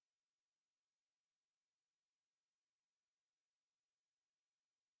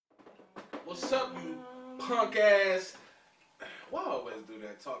What's up, you punk ass? Why always do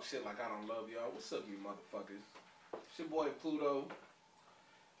that? Talk shit like I don't love y'all. What's up, you motherfuckers? It's your boy Pluto,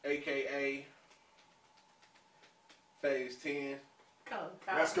 a.k.a. Phase 10.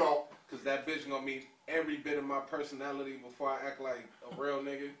 Let's go. Because that bitch gonna meet every bit of my personality before I act like a real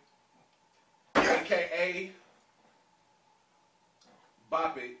nigga. A.k.a.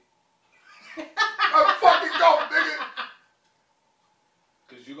 Bop It. Let's fucking go, nigga.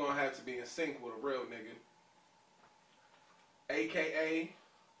 Because you're gonna have to be in sync with a real nigga. A.k.a.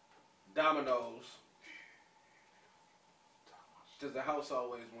 Dominoes. Because the house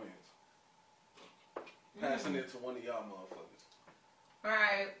always wins. Passing it to one of y'all motherfuckers.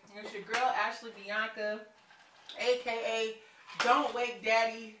 Alright, it's your girl Ashley Bianca, a.k.a. Don't Wake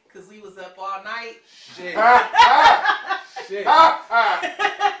Daddy, because we was up all night. Shit. Shit.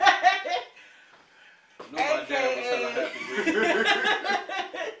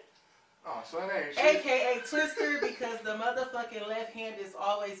 Oh, so it ain't shit. A.k.a. Twister, because the motherfucking left hand is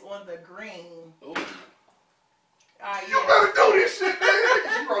always on the green. Ooh. You better do this shit,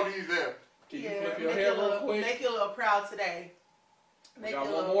 nigga. You roll these there. Can you flip your hair real quick? Make you a little proud today. Make you a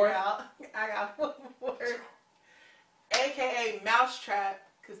little proud. I got one more. A.k.a. Mousetrap,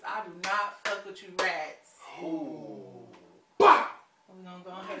 because I do not fuck with you rats. Ooh. Bah! We're going to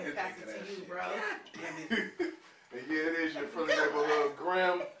go ahead and pass it to you, bro. Damn it. And yeah, it is your friendly neighborhood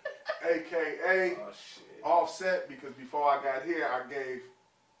Grim, a.k.a. Offset, because before I got here, I gave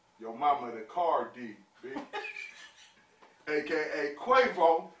your mama the car D, B. a.k.a.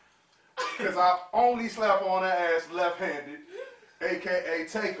 Quavo, because I only slap on her ass left-handed, a.k.a.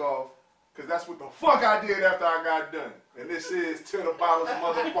 Takeoff, because that's what the fuck I did after I got done. And this is till the bottles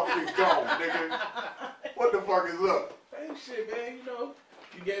motherfucking gone, nigga. What the fuck is up? Hey, shit, man, you know,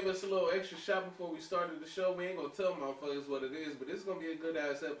 you gave us a little extra shot before we started the show. We ain't gonna tell motherfuckers what it is, but it's gonna be a good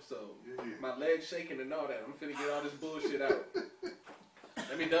ass episode. Yeah. My legs shaking and all that. I'm finna get all this bullshit out.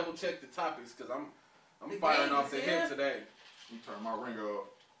 Let me double check the topics, because I'm firing off the hip today. You turn my ringer off,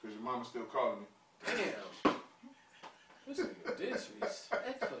 because your mama's still calling me. Damn. This nigga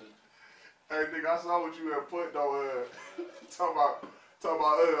disrespectful. Hey, nigga, I saw what you had put, though, talking about,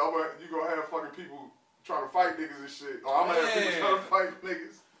 you gonna have fucking people trying to fight niggas and shit. Or I'm gonna have people trying to fight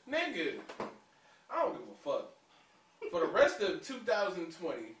niggas. Nigga, I don't give a fuck. For the rest of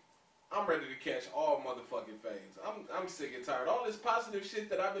 2020, I'm ready to catch all motherfucking fades. I'm sick and tired. All this positive shit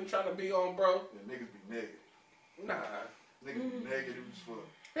that I've been trying to be on, bro. Yeah, niggas be negative. Nah. Niggas be negative as fuck.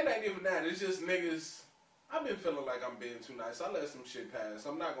 It ain't even that. It's just niggas. I've been feeling like I'm being too nice. I let some shit pass.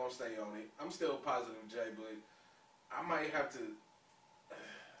 I'm not gonna stay on it. I'm still positive, Jay, but I might have to.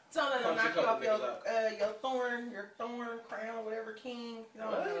 Tell them to knock you off your thorn crown, whatever, king. You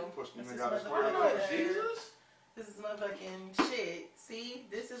don't know. Push the This is nigga out his motherfucking Jesus. This is motherfucking shit. See,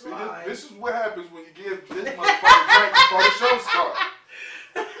 this is why. This is what happens when you give this motherfucker drink before the show starts.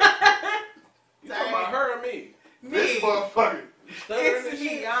 You talking about her or me? This motherfucker. It's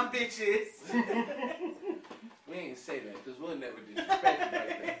me. I'm bitches. We ain't say that, because we'll never disrespect you like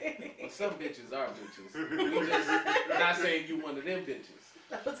that. Well, some bitches are bitches. We just not saying you one of them bitches.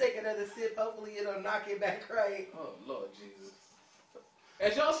 I'll take another sip. Hopefully it'll knock it back right. Oh, Lord Jesus.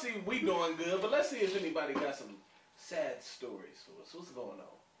 As y'all see, we doing good, but let's see if anybody got some sad stories for us. What's going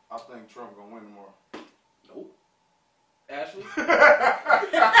on? I think Trump gonna win tomorrow. Nope. Ashley? No,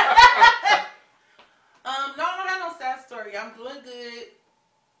 I don't have no sad story. I'm doing good.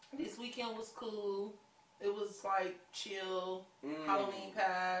 This weekend was cool. It was like chill. Halloween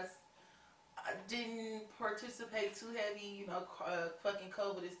passed. I didn't participate too heavy. You know, fucking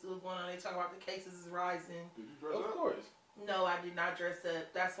COVID is still going on. They talk about the cases is rising. Did you dress up? Of course. No, I did not dress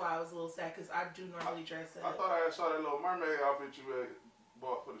up. That's why I was a little sad, because I do normally dress up. I thought I saw that little mermaid outfit you had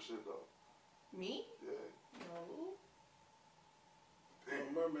bought for the shit though. Me? Yeah. No.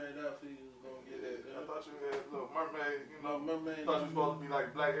 Little mermaid outfit you was gonna get that. I thought you had a little mermaid, you know. Mermaid. I thought you was supposed to be like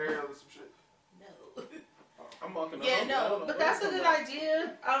Black Ariel or some shit. No. I'm walking Yeah, no, but that's a good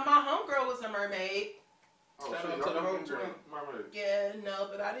idea. My homegirl was a mermaid. Oh, Shout shit, out to the y'all home been girl. mermaid. Yeah, no,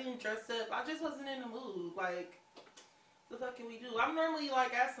 but I didn't dress up. I just wasn't in the mood. Like, the fuck can we do? I'm normally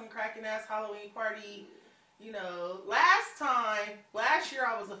like at some cracking ass Halloween party. You know, last year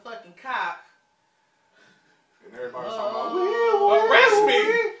I was a fucking cop. And everybody was talking about, arrest me!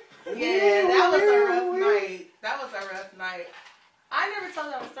 Yeah, that was a rough night. That was a rough night. I never told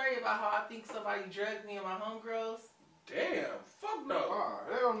y'all a story about how I think somebody drugged me and my homegirls. Damn, fuck no. Ah,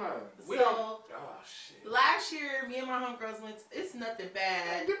 hell no. We So, don't. Oh, shit. last year, me and my homegirls went. It's nothing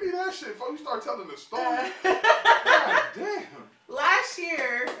bad. Hey, give me that shit before you start telling the story. Uh, God damn. Last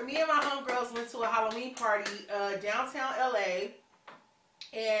year, me and my homegirls went to a Halloween party downtown LA.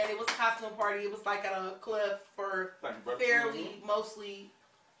 and it was a costume party. It was like at a club for fairly, mostly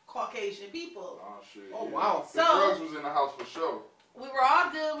Caucasian people. Oh shit. Oh yeah. wow. The drugs was in the house for sure. We were all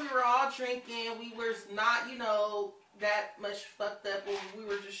good. We were all drinking. We were not, that much fucked up. We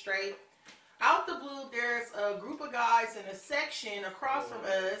were just straight. Out the blue, there's a group of guys in a section across from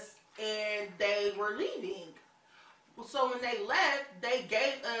us, and they were leaving. So when they left, they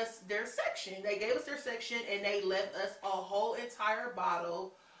gave us their section. They gave us their section, and they left us a whole entire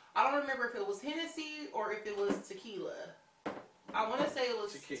bottle. I don't remember if it was Hennessy or if it was tequila. I want to say it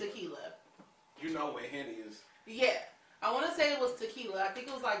was tequila. You know what Henny is. Yeah. I want to say it was tequila. I think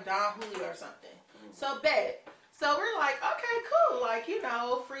it was like Don Julio or something. So bet. So we're like, okay, cool. Like,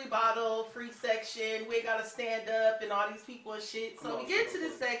 free bottle, free section. We ain't got to stand up and all these people and shit. So we get to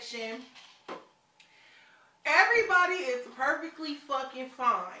this section. Everybody is perfectly fucking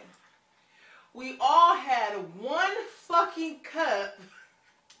fine. We all had one fucking cup.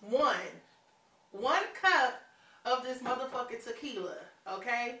 One cup of this motherfucking tequila.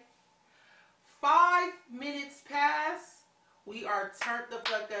 Okay? 5 minutes pass. We are turned the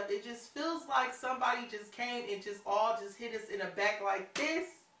fuck up. It just feels like somebody just came and just hit us in the back like this,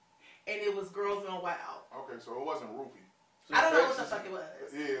 and it was Girls Gone Wild. Okay, so it wasn't roofie. So I don't know what the fuck it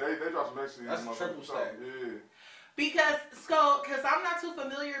was. Yeah, they dropped some ecstasy. That's a triple stack. Yeah. Because I'm not too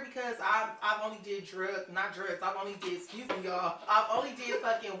familiar because I've only did I've only did, excuse me y'all, I've only did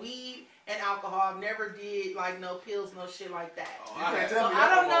fucking weed and alcohol. I've never did like no pills, no shit like that. Oh, you can't tell me I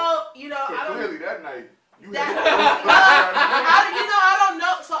don't know, I don't clearly that night. I don't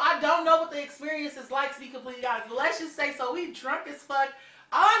know. So I don't know what the experience is like, to be completely honest. But let's just say, so we drunk as fuck.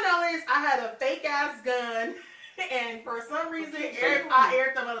 All I know is I had a fake ass gun, and for some reason, I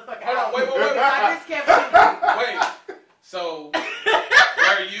aired the motherfucker out. Hold on, wait. I just kept shooting. Wait. So,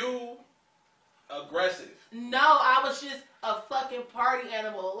 were you aggressive? No, I was just a fucking party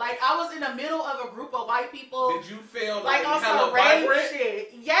animal. Like, I was in the middle of a group of white people. Did you feel like on hella some rave vibrant?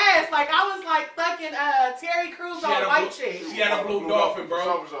 shit? Yes, like I was like fucking Terry Crews on White Chicks. She had a blue dolphin,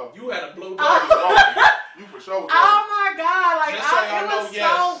 bro. For sure. You had a blue dolphin. You for sure. Oh my god, like Just so it was know,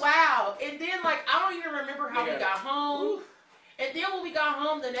 yes. so wild. And then like I don't even remember how we got home. Ooh. And then when we got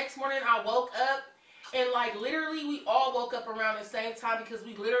home the next morning, I woke up. And, like, literally, we all woke up around the same time because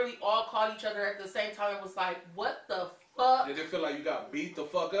we literally all called each other at the same time and was like, what the fuck? Did it feel like you got beat the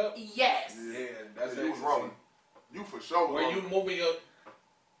fuck up? Yes. Yeah, that's you was rolling. You for sure. Were you moving your...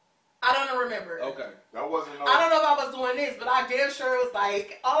 I don't remember. Okay. That wasn't no... I don't know if I was doing this, but I damn sure was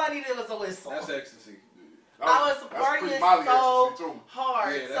like, all I needed was a whistle. That's ecstasy. I was partying so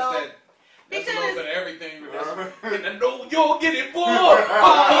hard. Yeah, that's so, that... That's because, a little bit of everything. And I know you'll get it, boy.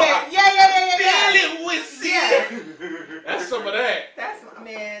 Oh, yeah. Dealing with it. That's some of that. That's,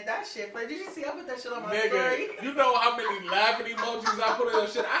 man, that shit. But did you see I put that shit on my Nigga, story? you know how many laughing emojis I put on your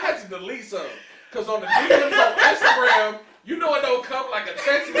shit? I had to delete some. Because on the DMs on Instagram, you know it don't come like a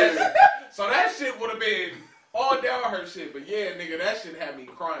text message. So that shit would have been all down her shit. But yeah, nigga, that shit had me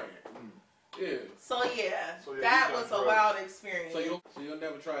crying. Yeah. So yeah, that was a wild experience. So you'll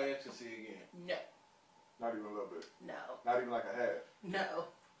never try ecstasy again? No. Not even a little bit. No. Not even like a half. No.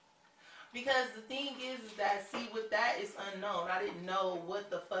 Because the thing is that, see, with that, it's unknown. I didn't know what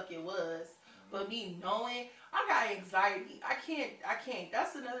the fuck it was. But me knowing, I got anxiety. I can't.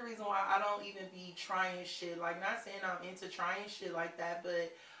 That's another reason why I don't even be trying shit. Like, not saying I'm into trying shit like that,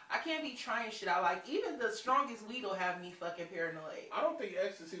 but I can't be trying shit. I like, even the strongest weed will have me fucking paranoid. I don't think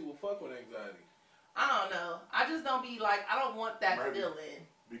ecstasy will fuck with anxiety. I don't know. I just don't be like, I don't want that feeling.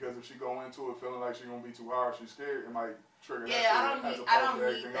 Because if she go into it feeling like she's gonna be too hard, she's scared, it might trigger that. Yeah, I don't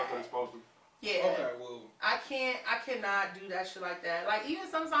need that. It's supposed to. Yeah. Okay, well. I cannot do that shit like that. Like, even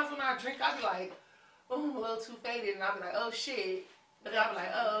sometimes when I drink, I'll be like, oh, I'm a little too faded, and I'll be like, oh shit. But then I'll be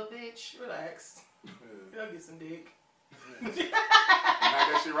like, oh, bitch, relax. Go get some dick. Knock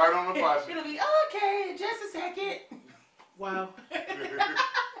that shit right on the faucet. It'll be, okay, just a second. Wow.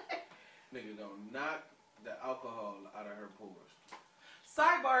 Nigga gonna knock the alcohol out of her pores.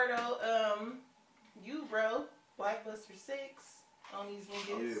 Sidebar though, you bro, Blackbuster 6 on these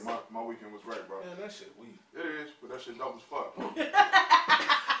niggas. Oh yeah, my weekend was great, bro. Man, that shit weak. It is, but that shit dope as fuck.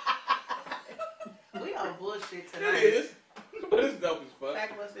 We on bullshit tonight. It is. But it's dope as fuck.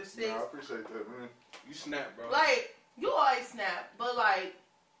 Blackbuster 6. Nah, I appreciate that, man. You snap, bro. Like, you always snap, but like,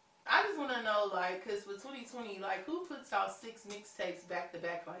 I just want to know, like, because for 2020, like, who puts out 6 mixtapes back to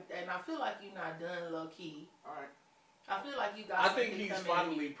back like that? And I feel like you're not done low key. All right. I feel like you got. I think he's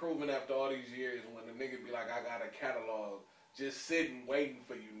finally proven after all these years when the nigga be like, I got a catalog just sitting waiting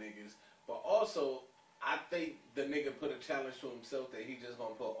for you niggas. But also, I think the nigga put a challenge to himself that he just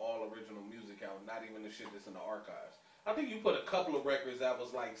gonna put all original music out, not even the shit that's in the archives. I think you put a couple of records that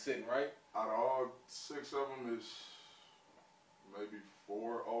was like sitting, right? Out of all 6 of them, is maybe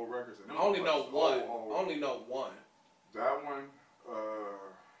 4 old records. And I them only know motherfuckers one. old. Only know one. That one,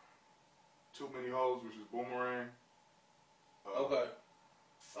 Too Many Hoes, which is Boomerang. Okay.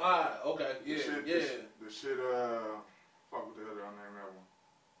 Okay. Yeah, The shit, yeah. The shit, fuck, what the hell did I name that one?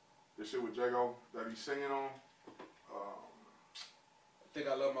 The shit with Jago that he's singing on. I Think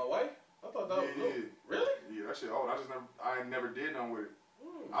I Love My Wife? I thought that was Yeah. Really? Yeah, that shit old. I never did nothing with it.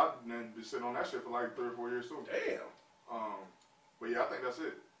 I've been sitting on that shit for like 3 or 4 years too. Damn. But yeah, I think that's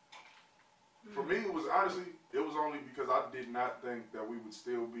it. For me, it was honestly, it was only because I did not think that we would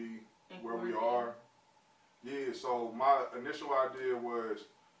still be where we are. Yeah, so my initial idea was,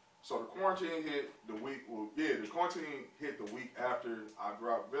 so the quarantine hit the week, the quarantine hit the week after I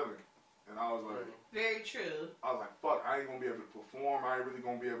dropped Villain. And I was like, very true. I was like, fuck, I ain't gonna be able to perform. I ain't really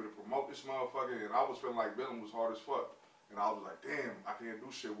gonna be able to promote this motherfucker. And I was feeling like Villain was hard as fuck. And I was like, damn, I can't do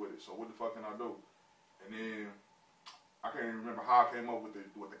shit with it. So what the fuck can I do? And then I can't even remember how I came up with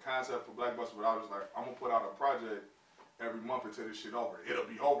the concept for Black Buster, but I was like, I'm gonna put out a project every month until this shit over. It'll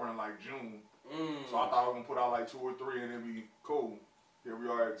be over in like June. So I thought I was gonna put out like 2 or 3 and it'd be cool. Here we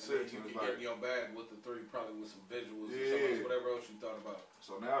are at 6. You And it's can like, get in your bag with the 3, probably with some visuals Yeah. or whatever else you thought about.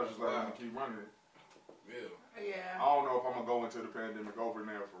 so now it's just like, I'm gonna keep running it. Yeah. Yeah. I don't know if I'm gonna go into the pandemic over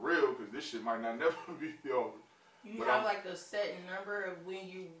now for real, because this shit might not never be over. You But have like a set number of where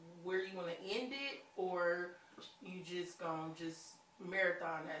you want to end it, or you just gonna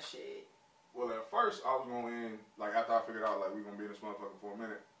marathon that shit? Well, at first I was gonna end, like after I figured out like we gonna be in this motherfucker for a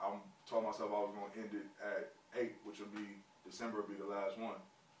minute, I told myself I was gonna end it at 8, which would be December, would be the last one.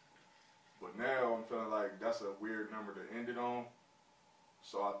 But now I'm feeling like that's a weird number to end it on.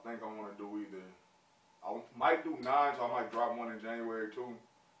 So I think I want to do either, I might do 9, so I might drop one in January too,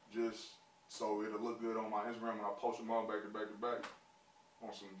 just so it'll look good on my Instagram when I post them all back to back to back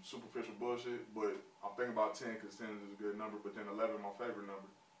on some superficial bullshit. But I'm thinking about 10 because 10 is a good number, but then 11 is my favorite number.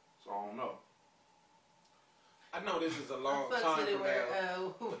 So I don't know. I know this is a long time from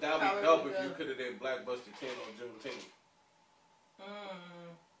now, but that would be dope if you could have did Black Buster 10 on Juneteenth.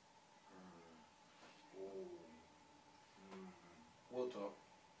 We'll talk.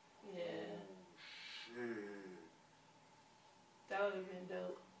 Yeah. Shit. That would have been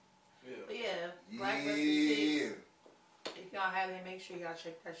dope. Yeah. But yeah, Black Buster 6. If y'all haven't, make sure y'all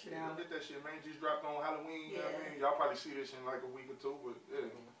check that shit out. Get that shit, man. Just dropped on Halloween. You know what I Yeah. mean? Y'all probably see this in like a week or 2, but yeah.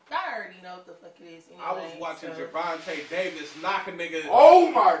 I already know what the fuck it is. Anyway, I was watching Javante Davis knock a nigga. Oh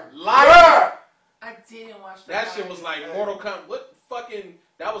my life. God! I didn't watch That shit was like Mortal Kombat. What fucking?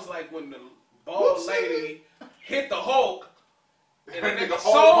 That was like when the bald lady hit the Hulk, and the nigga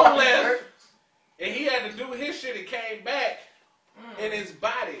soul left, and he had to do his shit. It came back in his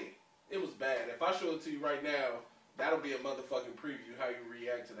body. It was bad. If I show it to you right now, that'll be a motherfucking preview how you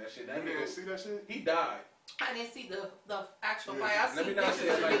react to that shit. That You nigga, didn't see that shit? he died. I didn't see the actual Yeah, fight. I let seen me not pictures say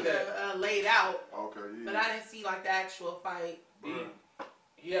it of like the laid out, Okay, yeah. but I didn't see like the actual fight.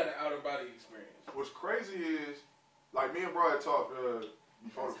 He had an outer body experience. What's crazy is, like me and bro had talked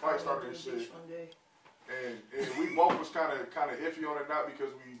before the fight started and shit, and we both was kind of iffy on it, not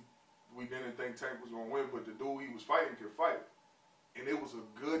because we didn't think Tank was gonna win, but the dude he was fighting could fight, and it was a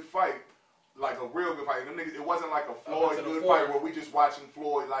good fight, like a real good fight. And them niggas, it wasn't like a Floyd good fight where we just watching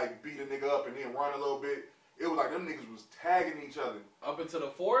Floyd like beat a nigga up and then run a little bit. It was like them niggas was tagging each other. Up until the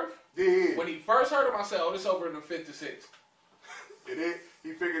 4th? Yeah. When he first heard him, I said, oh, this over in the 5th to 6th.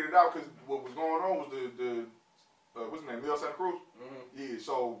 He figured it out because what was going on was the what's his name, Leo Santa Cruz? Yeah,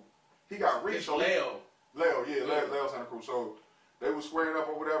 so he got reached. So Leo, Santa Cruz. So they was squaring up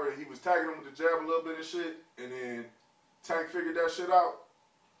or whatever. He was tagging him with the jab a little bit and shit. And then Tank figured that shit out.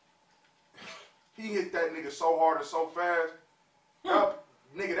 He hit that nigga so hard and so fast. I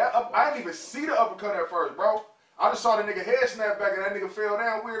didn't even see the uppercut at first, bro. I just saw the nigga head snap back and that nigga fell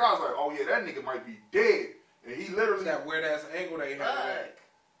down weird. I was like, oh yeah, that nigga might be dead. And he literally that weird ass angle they had.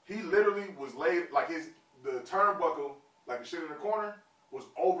 He literally was laid like the turnbuckle, like the shit in the corner, was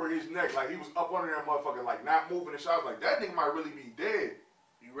over his neck. Like he was up under that motherfucker, like not moving and shit. I was like, that nigga might really be dead.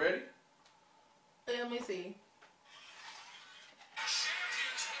 You ready? Let me see.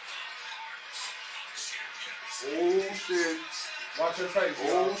 Oh shit. Watch your face.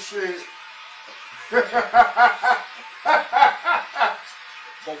 Oh shit.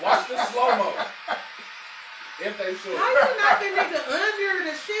 But watch the slow-mo. If they should. How you knock a nigga under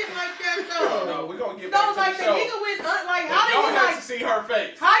the shit like that though? No, we're gonna get back to like the show. Nigga went like But how did y'all he had like to see her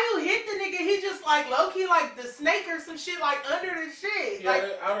face. how you hit the nigga? He just like low key like the snake or some shit like under the shit. He Like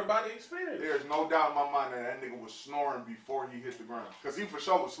had an outer body experience. There's no doubt in my mind that nigga was snoring before he hit the ground. Cause he for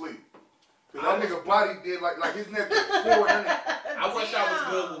sure was asleep. Cause that nigga body did like his neck forward. I wish I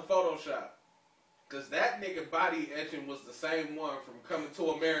was good with Photoshop. Cause that nigga body etching was the same one from Coming to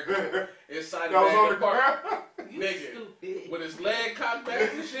America inside the That was on the park. ground. Nigga, stupid. with his leg cocked back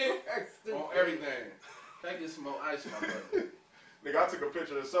and shit Stupid. on everything. Can I get some more ice, my brother? Nigga, I took a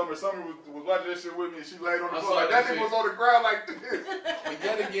picture of Summer. Summer was watching that shit with me, and she laid on the I floor saw like that that nigga shit. was on the ground like this. But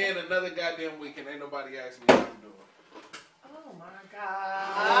yet again, another goddamn weekend. Ain't nobody asking me how I'm doing. Oh my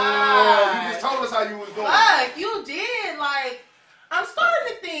god. Oh, you just told us how you was doing. Fuck, you did. Like, I'm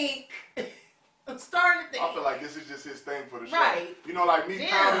starting to think. I feel like this is just his thing for the show. Right. You know, like me Damn.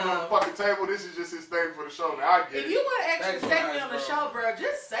 pounding on the fucking table, this is just his thing for the show. Now, I get If it. you want an extra Thanks, segment guys, on the bro. show, bro,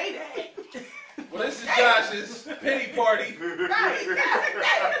 just say that. Well, this is Josh's pity party. Right,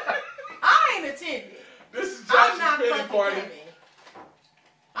 God, I ain't attending. This is I'm Josh's not pity fucking party. coming.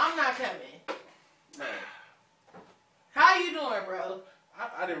 I'm not coming. Man, How you doing, bro?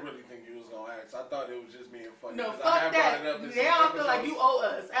 I didn't really think you was gonna ask. I thought it was just being funny. No, 'cause I fuck have that. brought it up in Now I some feel like you episodes. owe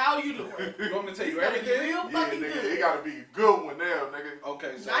us. How you doing? You want me to tell you It's gotta be everything? real Yeah, fucking nigga, good. it gotta be a good one now, nigga.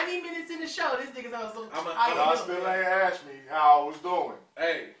 Okay, so 90 minutes in the show, this nigga's on some. I'm a- how you Y'all doing? still ain't asked me how I was doing.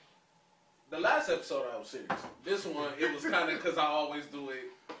 hey, the last episode I was serious. This one, it was kind of because I always do it,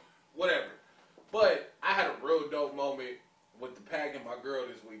 whatever. But I had a real dope moment with the pack and my girl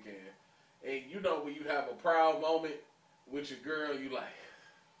this weekend. And you know when you have a proud moment with your girl, you like.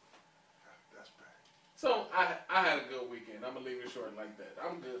 That's bad. So I had a good weekend. I'm gonna leave it short like that.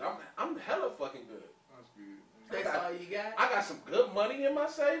 I'm good. I'm hella fucking good. That's good. That's all you got? I got some good money in my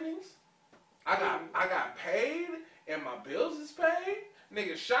savings. I got paid and my bills is paid.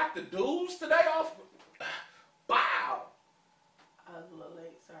 Nigga shot the dudes today off. Wow. I was a little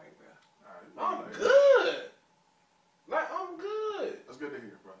late. Sorry, bro. All right, I'm good. Like I'm good. That's good to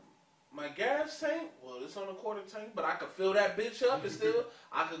hear, bro. My gas tank, well, it's on a quarter tank, but I could fill that bitch up and still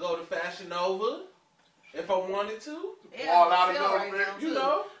I could go to Fashion Nova if I wanted to. Yeah, All out of sale those, right man, now, You too.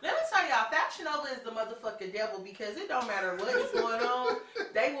 know. Let me tell y'all, Fashion Nova is the motherfucking devil because it don't matter what is going on.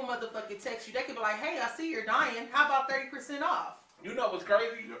 They will motherfucking text you. They could be like, hey, I see you're dying. How about 30% off? You know what's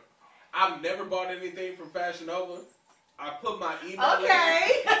crazy? Yep. I've never bought anything from Fashion Nova. I put my email in.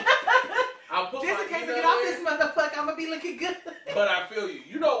 Okay. I put Just my in case we email get off in, this motherfucker, I'm going to be looking good. But I feel you.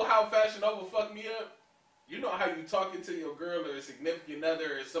 You know how Fashion Nova fucked me up? You know how you talking to your girl or a significant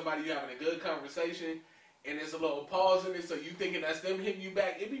other or somebody you having a good conversation and there's a little pause in it so you thinking that's them hitting you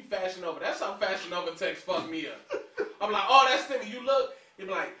back? It be Fashion Nova. That's how Fashion Nova text fucked me up. I'm like, oh, that's them. You look, it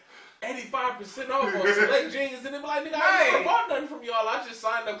be like 85% off on select jeans and it be like, nigga, I Right. never bought nothing from y'all. I just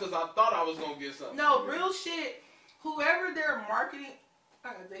signed up because I thought I was going to get something. No, real shit. Whoever their marketing, I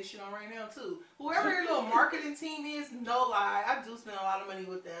got that shit on right now too. Whoever their little marketing team is, no lie, I do spend a lot of money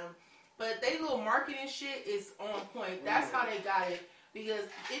with them. But they little marketing shit is on point. That's how they got it. Because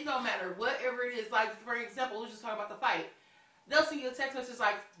it don't matter whatever it is. Like, for example, we was just talking about the fight. They'll send you a text message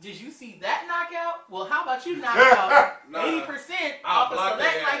like, did you see that knockout? Well, how about you knock out Nah. 80% I'll off a block select?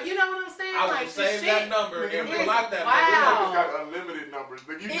 their Like, ass. you know what I'm saying? I will Like, save this that shit number and is block that wild. number. Niggas got unlimited numbers.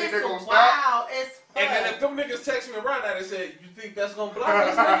 Nigga, you think It's they gonna stop? wild as fuck. And then if them niggas text me around that and said, you think that's going to block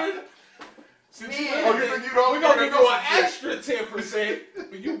us, nigga? Since you Man. Oh, you think you don't we're know going to that do this an is shit? extra 10%,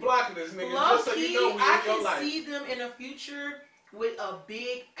 but you blocking this nigga Low just so key, you know we I in your can life. see them in the future with a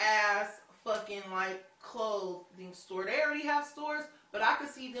big ass fucking like clothing store. They already have stores, but I could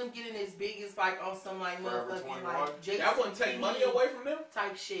see them getting as big as like on some like Forever motherfucking 21. like JCPenney That wouldn't take money away from them.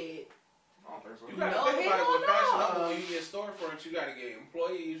 type shit. I don't think so. You gotta No, think about it hell with Fashion no. Nova. When you get storefronts, you gotta get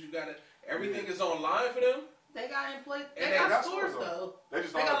employees. You gotta everything is online for them. They got employees. And They they got got stores stores, though. They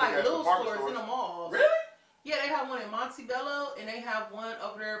just They don't got have like big-ass little department stores in the malls. Really? Yeah, they have one in Montebello and they have one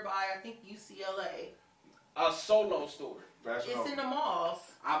over there by I think UCLA. A solo store. Fashion It's Nova. in the malls.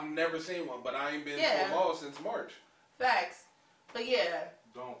 I've never seen one, but I ain't been to Yeah. a mall since March. Facts. But yeah,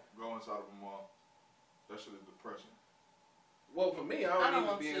 Don't go inside of a mall. That shit is depressing. Well, for me, I I don't don't need to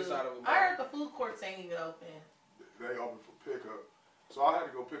want be to. inside of a mall. I heard the food courts ain't even open. They open for pickup. So I had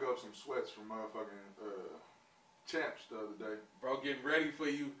to go pick up some sweats from motherfucking Champs the other day. Bro, getting ready for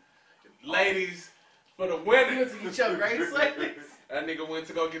you, ladies, for the winter. You get your great sweaters. That nigga went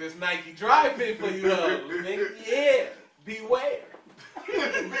to go get his Nike Drive Fit for you, though. Nigga, yeah, beware.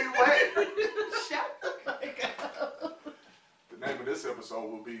 Beware. Shut the fuck up. The name of this episode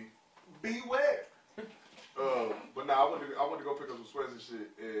will be Beware. But nah, I went to go pick up some sweats and shit.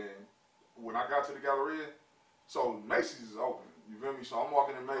 And when I got to the Galleria, so Macy's is open. You feel me? So I'm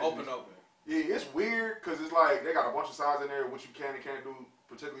walking in Macy's. Open. Yeah, it's weird because it's like they got a bunch of signs in there what you can and can't do,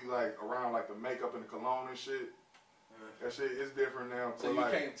 particularly like around like the makeup and the cologne and shit. That shit is different now. So but, you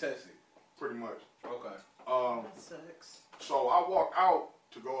like, can't test it. pretty much. Okay. That sucks. So I walk out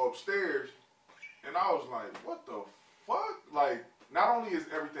to go upstairs And I was like, what the fuck? Like, not only is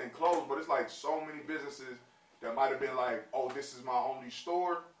everything closed, but it's like so many businesses that might have been like, oh, this is my only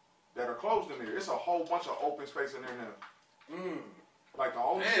store, that are closed in there. It's a whole bunch of open space in there now. Like, the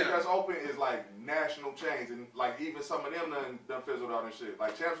only shit that's open is like national chains. And like, even some of them done fizzled out and shit.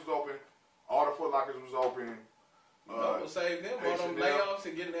 Like, Champs was open, all the Foot Lockers was open. What saved them on them layoffs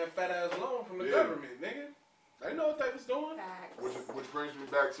and getting that fat ass loan from the government, nigga. They know what they was doing. Which brings me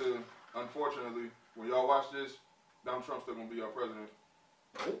back to, unfortunately, when y'all watch this, Donald Trump's still gonna be our president.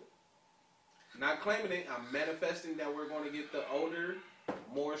 Nope. Not claiming it. I'm manifesting that we're going to get the older,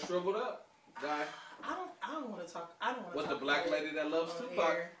 more shriveled up guy. I don't want to talk. I don't want to. With talk the black about lady that loves on Tupac.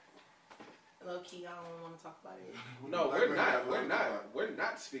 air. Low key, I don't want to talk about it. No, we're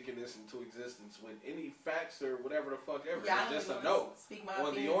not speaking this into existence with any facts or whatever the fuck ever. Yeah, it's just a no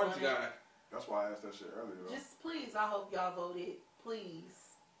on the orange guy. That's why I asked that shit earlier. Though. Just please, I hope y'all voted.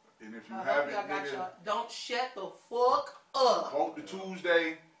 Please. And if you I haven't, hope y'all got nigga, y'all. Don't shut the fuck up. vote the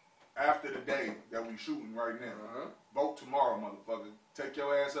Tuesday after the day that we shooting right now. Vote tomorrow, motherfucker. Take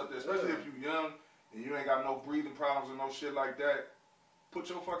your ass up there, especially if you young and you ain't got no breathing problems or no shit like that. Put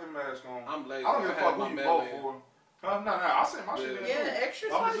your fucking mask on. I'm lazy. I don't give a fuck who you vote for. No, I sent my shit in too.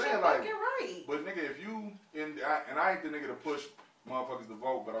 Exercise. I'm just saying, like, fucking right. But nigga, if you and I ain't the nigga to push motherfuckers to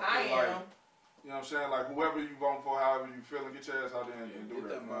vote, but I feel like, you know what I'm saying, like whoever you vote for, however you feeling, get your ass out there and do get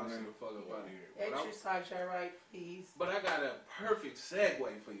that. That monster the fuck up out of here. Exercise your right, please. But I got a perfect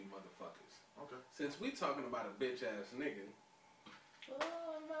segue for you motherfuckers. Okay. Since we talking about a bitch ass nigga.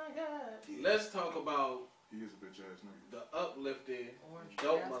 Oh my god. Let's talk about he is a bitch ass nigga. The uplifted, Orange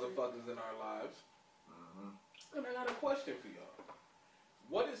dope bastard. motherfuckers in our lives. And I got a question for y'all.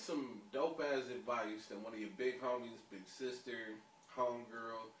 What is some dope ass advice that one of your big homies, big sister,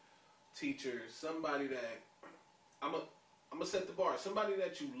 homegirl, teacher, somebody that I'm gonna set the bar, somebody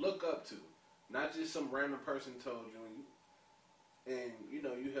that you look up to, not just some random person told you and you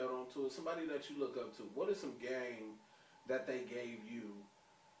know you held on to it, somebody that you look up to. What is some game that they gave you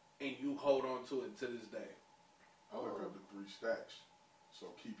and you hold on to it to this day? I look up the 3 stacks. So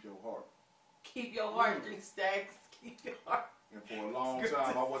keep your heart. Keep your heart, 3 stacks. Keep your heart. And for a long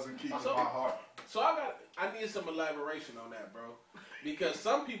time, I wasn't keeping my heart. So I need some elaboration on that, bro. Because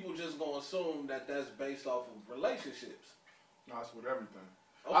some people just gonna assume that that's based off of relationships. No, it's with everything.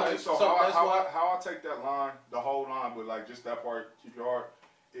 Okay, so how I take that line, the whole line, but like just that part, keep your heart,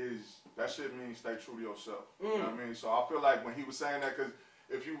 is that shit means stay true to yourself. You know what I mean? So I feel like when he was saying that, because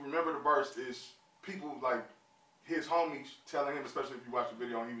if you remember the verse, is people like his homies telling him, especially if you watch the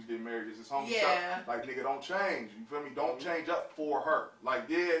video and he was getting married, is his homies like, nigga, don't change. You feel me? Don't change up for her. Like,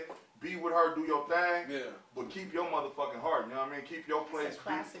 be with her, do your thing, but keep your motherfucking heart. You know what I mean? Keep your place.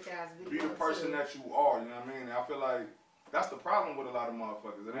 Classic ass video. Be the person that you are. You know what I mean? And I feel like that's the problem with a lot of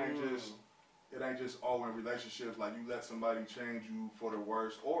motherfuckers. It ain't just all in relationships. Like you let somebody change you for the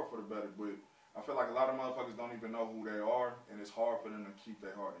worse or for the better. But I feel like a lot of motherfuckers don't even know who they are, and it's hard for them to keep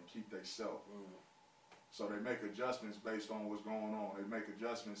their heart and keep their self. So they make adjustments based on what's going on. They make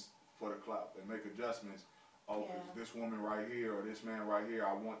adjustments for the clout. They make adjustments. Oh, this woman right here or this man right here,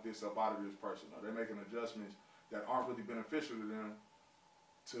 I want this up out of this person. Or they're making adjustments that aren't really beneficial to them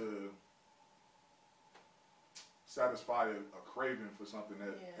to satisfy a craving for something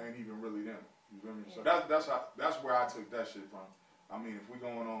that ain't even really them. You feel me? So that's where I took that shit from. I mean, if we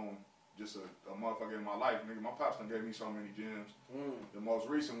going on just a motherfucker in my life, nigga, my pops done gave me so many gems. The most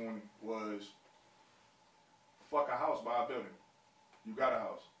recent one was fuck a house, buy a building. You got a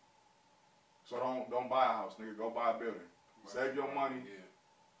house. So don't buy a house, nigga. Go buy a building. Right. Save your money.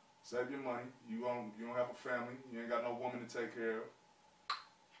 Save your money. You don't have a family. You ain't got no woman to take care of.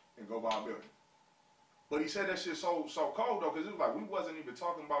 And go buy a building. But he said that shit so cold though, because it was like we wasn't even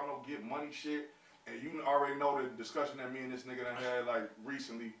talking about no get money shit. And you already know the discussion that me and this nigga done had like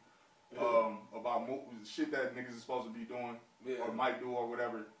recently about shit that niggas is supposed to be doing or might do or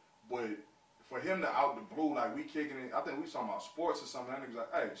whatever. But for him to out the blue, like we kicking it, I think we talking about sports or something. That nigga's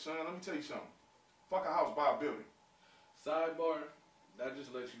like, hey, son, let me tell you something. Fuck a house, buy a building. Sidebar, that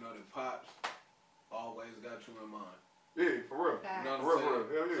just lets you know that Pops always got you in mind. Yeah, for real. You know what I'm saying?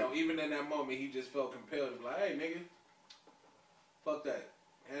 Hell yeah. So even in that moment, he just felt compelled to be like, hey, nigga, fuck that.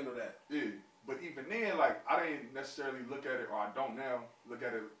 Handle that. Yeah, but even then, like, I didn't necessarily look at it, or I don't now look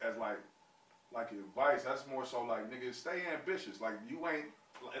at it as like advice. That's more so like, nigga, stay ambitious. Like, you ain't,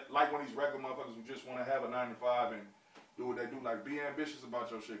 like one of these regular motherfuckers who just want to have a 9 to 5 and do what they do. Like, be ambitious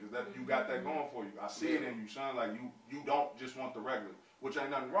about your shit, because that you got that going for you. I see it in you, son. Like, you don't just want the regular, which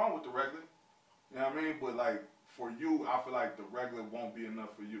ain't nothing wrong with the regular. You know what I mean? But like, for you, I feel like the regular won't be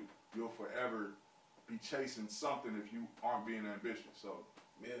enough for you. You'll forever be chasing something if you aren't being ambitious. So,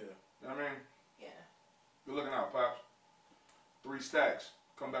 yeah. You know what I mean? Yeah. Good looking out, Pops. 3 stacks.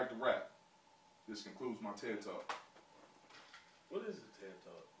 Come back to rap. This concludes my TED Talk. What is a TED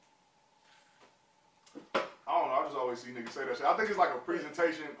Talk? I don't know. I just always see niggas say that shit. I think it's like a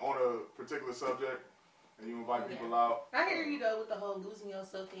presentation on a particular subject, and you invite people out. I hear you though with the whole losing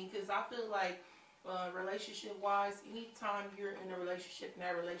yourself thing, because I feel like relationship-wise, anytime you're in a relationship and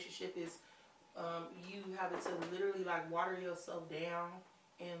that relationship is you having to literally like water yourself down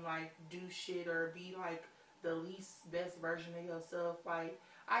and like do shit or be like the least best version of yourself. Like,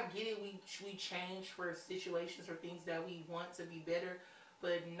 I get it, we change for situations or things that we want to be better,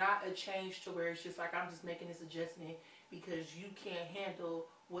 but not a change to where it's just like I'm just making this adjustment because you can't handle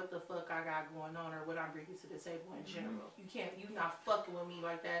what the fuck I got going on or what I'm bringing to the table in general. You're not fucking with me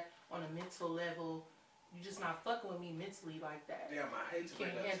like that on a mental level. You're just not fucking with me mentally like that. Damn, I hate to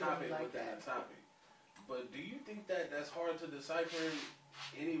make a topic within a topic. But do you think that that's hard to decipher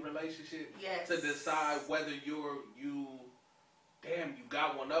in any relationship? Yes. To decide whether you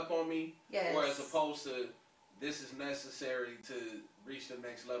got one up on me? Yes. Or as opposed to, this is necessary to reach the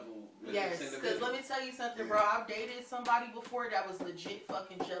next level with yes, this because individual? let me tell you something, bro. I've dated somebody before that was legit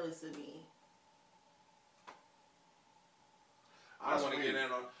fucking jealous of me. I don't want to get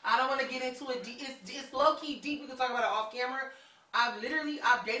in on. I don't want to get into it. It's low key deep. We can talk about it off camera. I've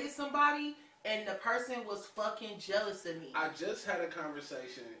dated somebody and the person was fucking jealous of me. I just had a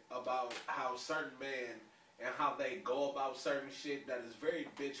conversation about how certain men and how they go about certain shit that is very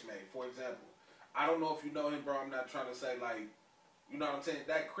bitch made. For example, I don't know if you know him, bro. I'm not trying to say like, you know what I'm saying?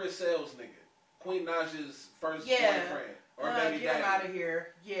 That Chris Sales nigga, Queen Naja's first boyfriend or baby get him daddy. out of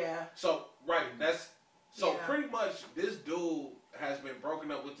here. Yeah. So pretty much this dude has been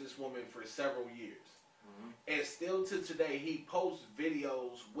broken up with this woman for several years. And still to today, he posts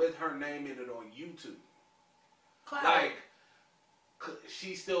videos with her name in it on YouTube. Cloud. Like,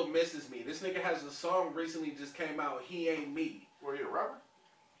 she still misses me. This nigga has a song recently just came out, He Ain't Me. Were you a rapper?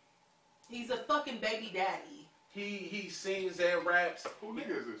 He's a fucking baby daddy. He sings and raps. Who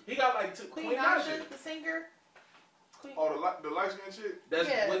nigga is this? He got like two. Queen Naja, the singer. Oh, the light skin shit?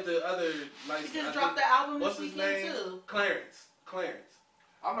 That's with the other like. He just dropped the album what's this his weekend name? too. Clarence.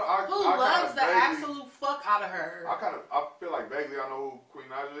 I know. Who loves the absolute fuck out of her? I feel like vaguely I know who Queen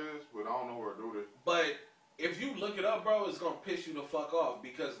Naja is, but I don't know where to do this. But if you look it up, bro, it's gonna piss you the fuck off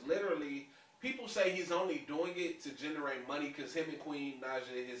because literally people say he's only doing it to generate money because him and Queen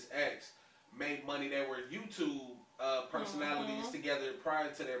Naja, his ex, made money. They were YouTube personalities together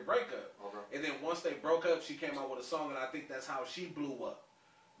prior to their breakup. Okay. And then once they broke up, she came out with a song, and I think that's how she blew up.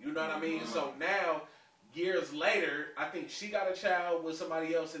 You know what I mean? So now, years later, I think she got a child with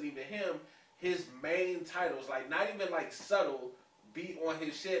somebody else, and even him, his main titles, like not even like subtle, beat on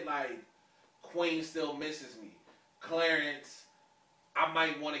his shit like Queen Still Misses Me, Clarence, I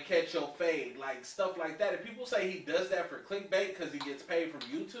Might Want to Catch Your Fade, like stuff like that. And people say he does that for clickbait because he gets paid from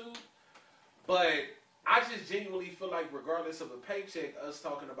YouTube, but I just genuinely feel like regardless of a paycheck, us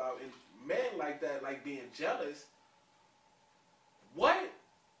talking about men like that, like being jealous, what?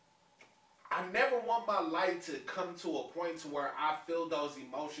 I never want my life to come to a point to where I feel those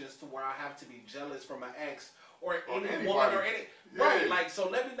emotions to where I have to be jealous from my ex or any woman or any. Yeah. Right, like, so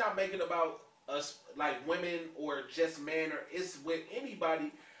let me not make it about us, like women or just men, or it's with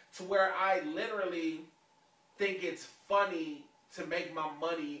anybody to where I literally think it's funny to make my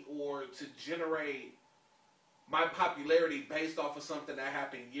money or to generate my popularity based off of something that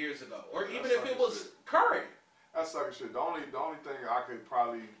happened years ago. Or even if it was current. That's sucker shit. The only thing I could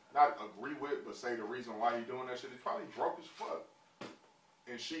probably not agree with, but say the reason why he doing that shit is probably broke as fuck.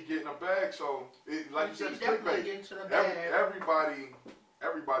 And she getting a bag, so like you said, it's clickbait.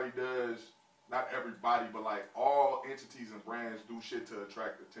 Everybody does, not everybody, but like all entities and brands do shit to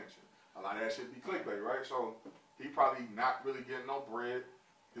attract attention. A lot of that shit be clickbait, right? So he probably not really getting no bread.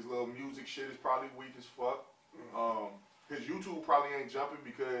 His little music shit is probably weak as fuck. His YouTube probably ain't jumping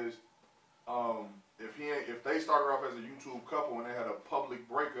because if they started off as a YouTube couple and they had a public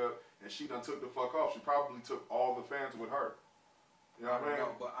breakup and she done took the fuck off, she probably took all the fans with her. You know what I mean? No,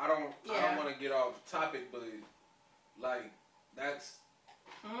 but I don't want to get off topic, but like that's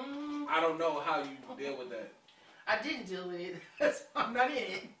I don't know how you deal with that. I didn't deal with it. I'm not in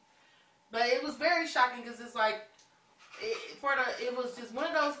it. But it was very shocking because it's like it was just one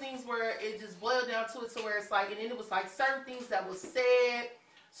of those things where it just boiled down to it, to where it's like, and then it was like certain things that was said,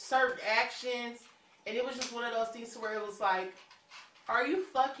 certain actions, and it was just one of those things to where it was like, are you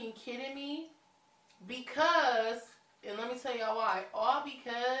fucking kidding me? Because, and let me tell y'all why, all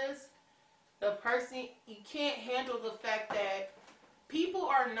because the person, you can't handle the fact that people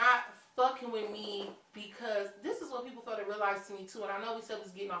are not fucking with me because this is what people fail to realize to me too, and I know we said we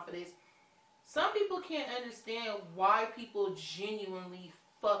was getting off of this. Some people can't understand why people genuinely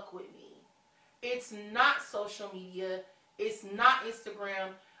fuck with me. It's not social media. It's not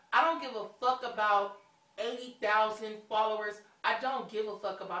Instagram. I don't give a fuck about 80,000 followers. I don't give a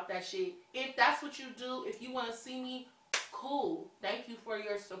fuck about that shit. If that's what you do, if you want to see me, cool. Thank you for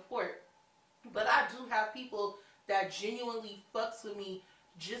your support. But I do have people that genuinely fucks with me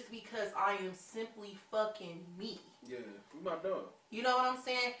just because I am simply fucking me. Yeah, you my dog. You know what I'm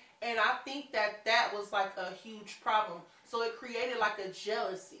saying? And I think that was like a huge problem. So it created like a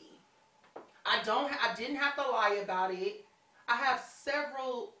jealousy. I didn't have to lie about it. I have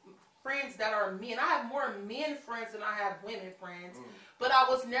several friends that are men. I have more men friends than I have women friends. But I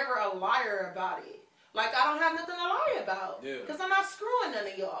was never a liar about it. Like, I don't have nothing to lie about. Because I'm not screwing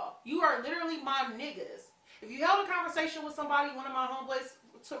none of y'all. You are literally my niggas. If you held a conversation with somebody, one of my homeboys,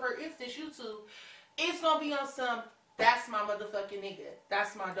 to for instance, you two, it's going to be on some, that's my motherfucking nigga.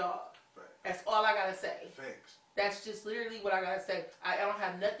 That's my dog. That's all I got to say. Thanks. That's just literally what I got to say. I don't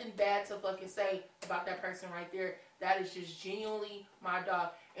have nothing bad to fucking say about that person right there. That is just genuinely my dog.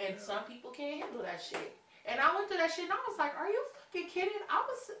 And some people can't handle that shit. And I went through that shit and I was like, are you fucking kidding? I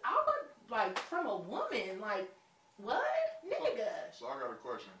was like, from a woman. Like, what? Nigga. So I got a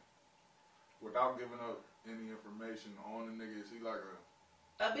question. Without giving up any information on the nigga, is he like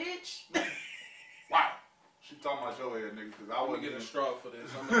a bitch? Wow. She talking about your head, nigga, because I I'm wasn't gonna get a straw for this.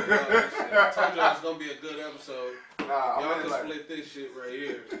 I'm gonna get this shit. I told y'all it's gonna be a good episode. Nah, y'all I can like, split this shit right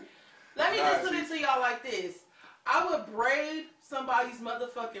here. Let me just put it to y'all like this. I would braid somebody's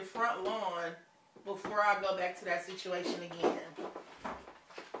motherfucking front lawn before I go back to that situation again.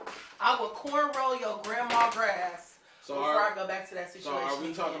 I would cornrow your grandma grass before I go back to that situation. So are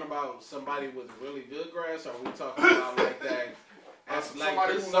we talking about somebody with really good grass, or are we talking about like that? That's like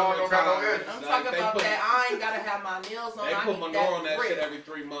somebody the who don't got no edges. I'm talking about that I ain't gotta have my nails on. They I put need manure on that grip. shit every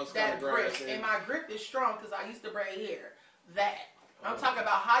 3 months. That grass grip. And my grip is strong because I used to braid hair. That. I'm talking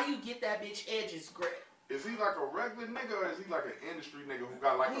about how you get that bitch edges grip. Is he like a regular nigga or is he like an industry nigga who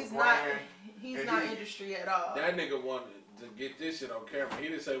got like He's a brand? He's not industry at all. That nigga wanted to get this shit on camera. He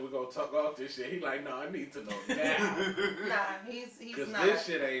didn't say we're gonna talk off this shit. He like, no, I need to know now. Nah, he's not. Because this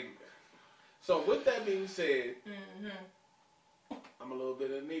shit ain't. So with that being said, I'm a little bit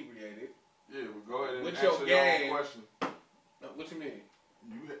inebriated. Yeah, well go ahead and with answer your game own question. What you mean?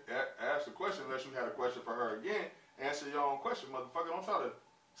 You asked the question unless you had a question for her again. Answer your own question, motherfucker. Don't try to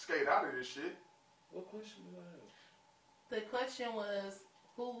skate out of this shit. What question did I have? The question was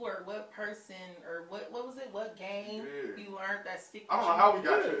who or what person or what was it? What game you learned that stick? I don't know how we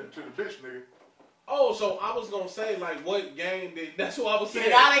got to the bitch, nigga. Oh, so I was gonna say like what game did? That's what I was saying.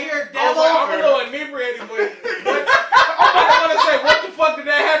 Get out of here, I devil! was like, I'm a little inebriated, but I want to say what the fuck did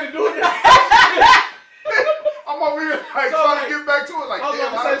that have to do with that? I'm over here like So, trying to get back to it. Like, I was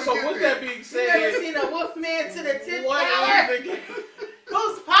damn, gonna how say. did So we get with there? that being You said, ever seen a wolf man to the 10th what power? is the game?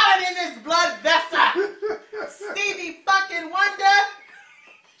 Who's piloting this blood vessel? Stevie fucking Wonder.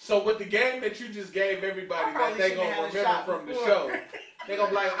 So with the game that you just gave everybody that they gonna remember from the show, they gonna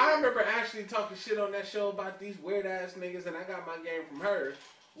be like, I remember actually talking shit on that show about these weird ass niggas, and I got my game from her.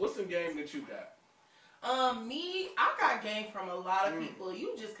 What's the game that you got? Me, I got game from a lot of people.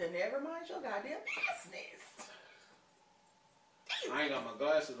 You just could never mind your goddamn business. I ain't got my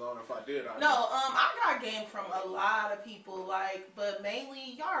glasses on. If I did, I got game from a lot of people, but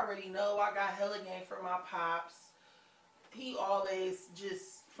mainly, y'all already know I got hella game from my pops. He always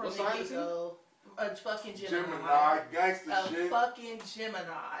just, from the get-go, a fucking Gemini. Gangsta shit. A fucking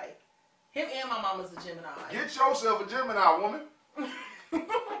Gemini. Him and my mama's a Gemini. Get yourself a Gemini, woman.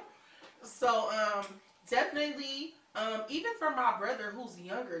 So, definitely, even for my brother who's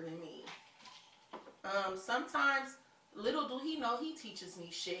younger than me, sometimes, little do he know, he teaches me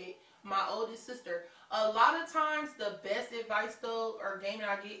shit. My oldest sister. A lot of times, the best advice, though, or game that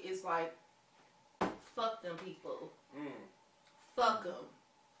I get is like, fuck them people. Fuck them.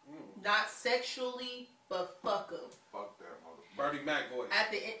 Not sexually, but fuck them. Fuck that motherfucker. Bernie Mac voice.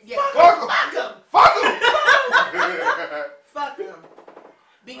 At the end, yeah. Fuck them. Fuck them. Fuck them.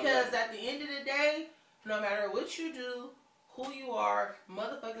 Because at the end of the day, no matter what you do, who you are,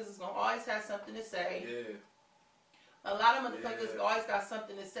 motherfuckers is going to always have something to say. Yeah. A lot of motherfuckers always got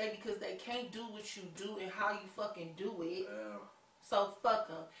something to say because they can't do what you do and how you fucking do it. Yeah. So fuck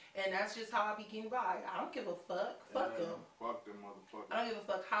them. And that's just how I be getting by. I don't give a fuck. Fuck them. Fuck them motherfuckers. I don't give a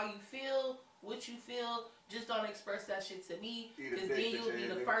fuck how you feel, what you feel. Just don't express that shit to me. Because then you'll be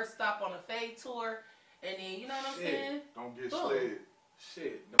the first stop on a fade tour. And then, you know what I'm saying? Don't get slid.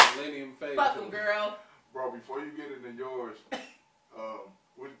 Shit, the Millennium Phase. Fuck them, girl. Bro, before you get into yours, first of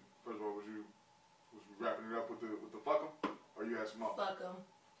all, was you wrapping it up with the fuck 'em? Or you had some more? Fuck them.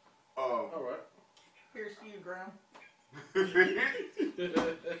 All right. Here's you, Graham.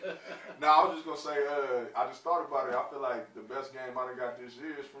 No, I was just gonna say, I just thought about it. I feel like the best game I done got this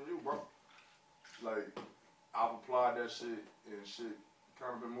year is from you, bro. Like, I've applied that shit and shit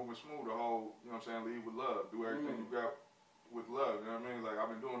kind of been moving smooth the whole, you know what I'm saying, lead with love. Do everything you got with love, you know what I mean? Like, I've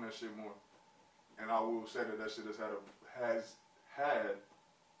been doing that shit more. And I will say that shit has had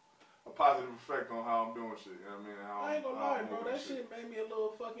a positive effect on how I'm doing shit, you know what I mean? How I ain't gonna how lie, I'm bro. moving That shit made me a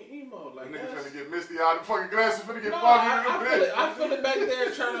little fucking emo. Like, The nigga that's... finna get misty out the fucking glasses, finna get No, foggy in I the feel it. bitch. I feel it back there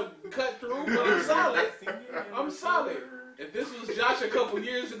trying to cut through, but I'm solid. I'm solid. If this was Josh a couple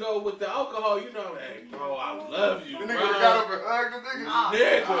years ago with the alcohol, you know, hey, bro, I love you, The bro. nigga got up and hugged the nigga.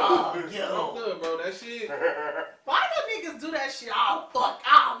 Nigga. Oh, I'm yo. good, bro. That shit, Why do niggas do that shit? Oh, fuck,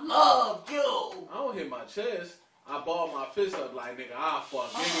 I love you. I don't hit my chest. I balled my fist up like, nigga, I'll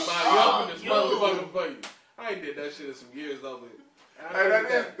fuck anybody up in this motherfucker for you. I ain't did that shit in some years, though, but... Hey,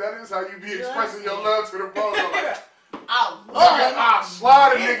 that is how you be expressing your love to the bone. Like, I love I'll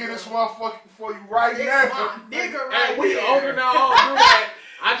slide a nigga this motherfucker for you right this now. my nigga right Hey, we here. older now, I don't do that.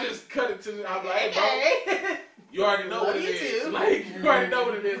 I just cut it to the... I'm like, hey, bro, Hey. you already know what it Me is. too. Like, you already know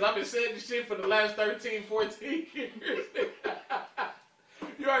what it is. I've been saying this shit for the last 13, 14 years.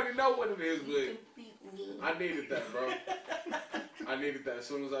 You already know what it is, but... I needed that, bro. I needed that. As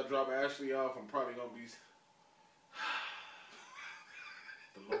soon as I drop Ashley off, I'm probably gonna be.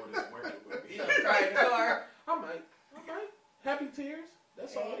 The Lord is working with me. Cry in the car. I might. Happy tears.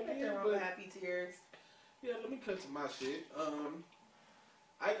 That's all I did. But Happy tears. yeah, let me cut to my shit.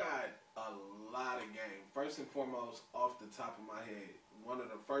 I got a lot of game. First and foremost, off the top of my head, one of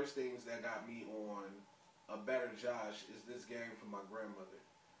the first things that got me on a better Josh is this game from my grandmother.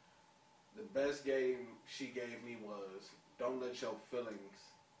 The best game she gave me was, don't let your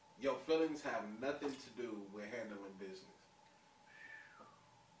feelings have nothing to do with handling business.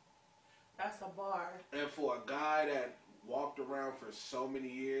 That's a bar. And for a guy that walked around for so many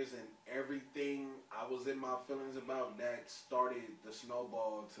years and everything I was in my feelings about, that started the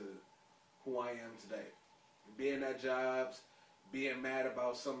snowball to who I am today. Being at jobs, being mad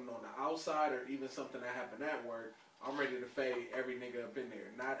about something on the outside or even something that happened at work, I'm ready to fade every nigga up in there.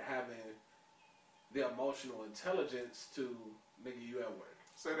 Not having the emotional intelligence to nigga you at work.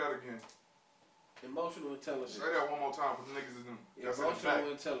 Say that again. Emotional intelligence. Say that one more time for the niggas in that's in the back.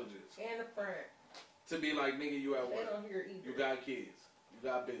 Emotional intelligence. And the front. To be like, nigga, you at They work. don't hear either. You got kids. You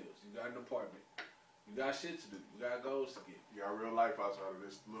got bills. You got an apartment. You got shit to do. You got goals to get. You got real life outside of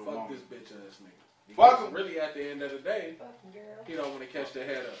this little Fuck moment. this bitch ass nigga. Fuck Because him. really at the end of the day, Fucking girl. he don't want to catch the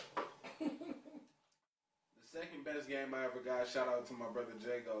head up. The second best game I ever got, shout out to my brother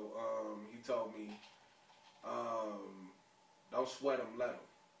Jago. He told me, don't sweat him, let him.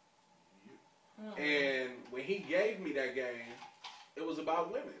 And when he gave me that game, it was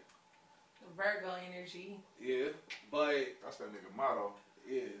about women. Virgo energy. Yeah, but That's that nigga motto.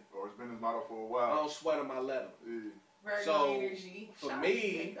 yeah, Or it's been his motto for a I while. don't sweat him, I let him. Yeah. Virgo So, energy. for Shout out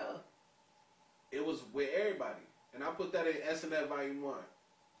me- to Virgo. It was with everybody, and I put that in SNF Volume 1.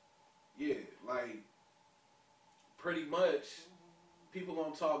 Yeah, like pretty much, people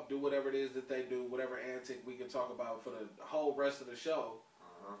gonna talk, do whatever it is that they do, whatever antic we can talk about for the whole rest of the show.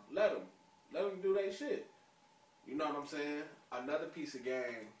 Uh-huh. Let them do their shit. You know what I'm saying? Another piece of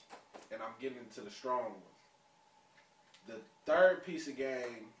game, and I'm getting into the strong ones. The third piece of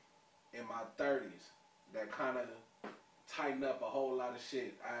game in my 30s that kind of tightened up a whole lot of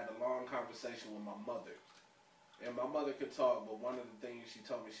shit. I had a long conversation with my mother. And my mother could talk, but one of the things she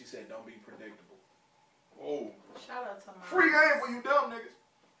told me, she said, don't be predictable. Whoa. Shout out to my Free game for you dumb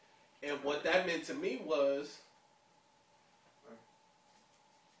niggas. And what that meant to me was,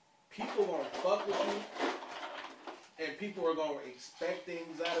 people gonna fuck with you, and people are gonna expect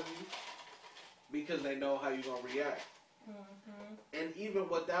things out of you because they know how you're gonna react. Mm-hmm. And even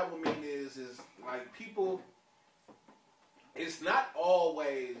what that would mean is like people, it's not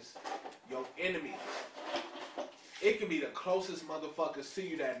always your enemies. It can be the closest motherfuckers to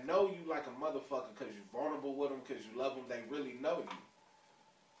you that know you like a motherfucker because you're vulnerable with them, because you love them, they really know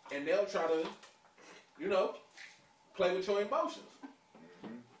you. And they'll try to, play with your emotions.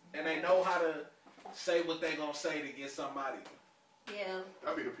 And they know how to say what they gonna say to get somebody. Yeah.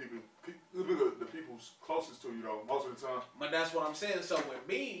 That'd be the people's closest to you though, most of the time. But that's what I'm saying. So with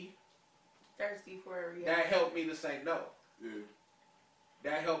me, Thirsty for a reaction. that helped me to say no. Yeah.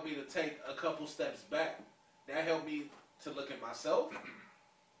 That helped me to take a couple steps back. That helped me to look at myself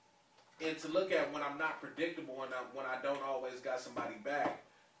and to look at when I'm not predictable and when I don't always got somebody back.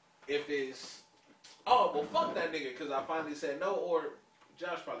 If it's, oh, well, fuck that nigga because I finally said no, or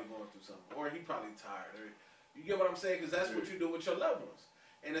Josh probably going through something, or he probably tired. Or, you get what I'm saying? Because that's what you do with your loved ones.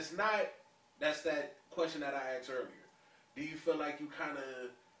 And it's not that's that question that I asked earlier. Do you feel like you kind of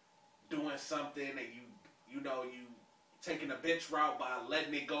doing something and you taking a bitch route by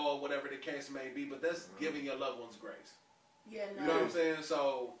letting it go or whatever the case may be, but that's giving your loved ones grace. Yeah, no. You know what I'm saying?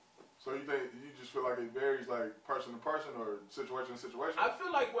 So you think you just feel like it varies like person to person or situation to situation? I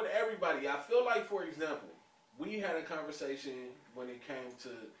feel like with everybody, I feel like, for example, we had a conversation when it came to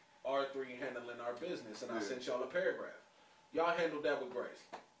R3 handling our business, and I sent y'all a paragraph. Y'all handled that with grace.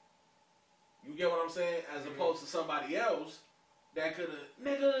 You get what I'm saying? As opposed to somebody else that could have,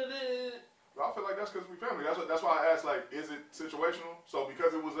 nigga. I feel like that's because we family. That's why I asked, like, is it situational? So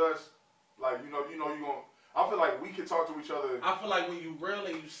because it was us, like, you gonna. I feel like we can talk to each other. I feel like when you real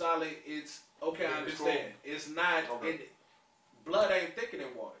and you solid, it's okay. I understand. Cool. It's not. Okay. Blood ain't thicker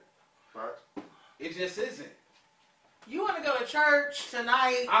than water. Right. It just isn't. You want to go to church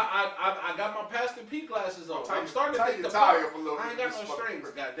tonight? I got my Pastor P glasses on. I'm starting to think the tie up a little. I ain't got no strings,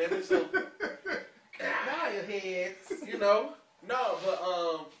 goddammit. So now your heads. You know, no, but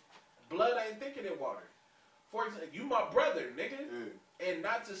blood ain't thicker than water. For example, you my brother, nigga. Yeah. And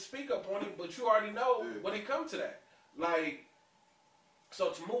not to speak up on it, but you already know when it comes to that. Like, so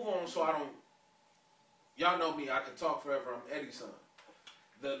to move on, so I don't. Y'all know me. I can talk forever. I'm Eddie's son.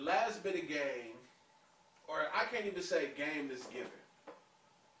 The last bit of game. Or I can't even say game this given.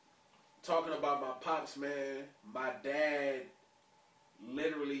 Talking about my pops, man. My dad,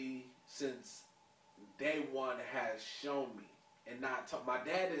 literally since day one, has shown me, and my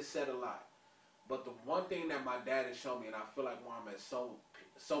dad has said a lot, but the one thing that my dad has shown me, and I feel like where I'm at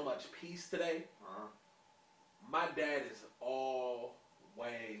so much peace today. My dad is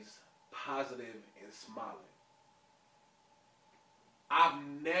always positive and smiling. I've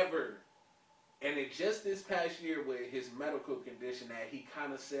never. And it just this past year with his medical condition that he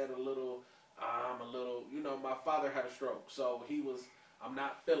kind of said a little, my father had a stroke. So I'm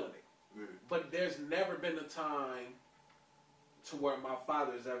not feeling it. Yeah. But there's never been a time to where my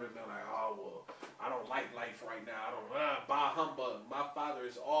father's ever been like, oh, well, I don't like life right now. I don't, bah humbug. My father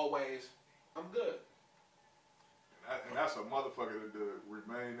is always, I'm good. And that's a motherfucker to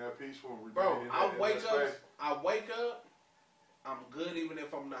remain that peaceful. Bro, I wake up, I'm good even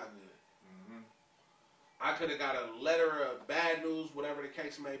if I'm not good. I could have got a letter of bad news, whatever the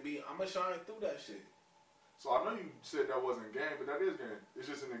case may be. I'm going to shine through that shit. So I know you said that wasn't game, but that is game. It's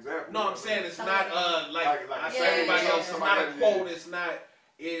just an example. No, I'm saying it's not like I say everybody else. It's not a quote. It's not.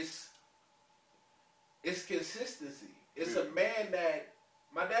 It's consistency. It's a man that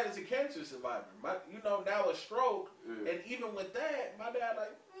my dad is a cancer survivor. Now a stroke, and even with that, my dad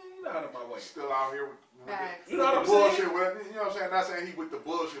you're out of my way. Still out here with you know what I'm bullshit. saying? You know what I'm saying? Not saying he with the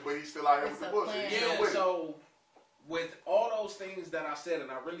bullshit, but he's still out here with the bullshit. Yeah. So with all those things that I said,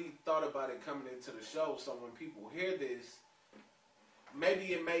 and I really thought about it coming into the show, so when people hear this,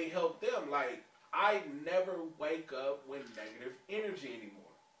 maybe it may help them. Like, I never wake up with negative energy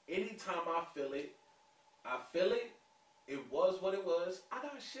anymore. Anytime I feel it. It was what it was. I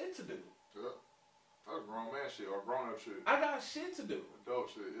got shit to do. Yeah. That's grown man shit or grown up shit. I got shit to do.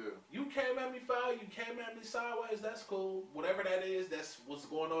 Adult shit, yeah. You came at me foul, you came at me sideways, that's cool. Whatever that is, that's what's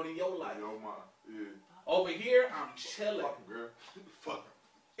going on in your life. Your mind, yeah. Over here, I'm chilling. Fuck him, girl. Fuck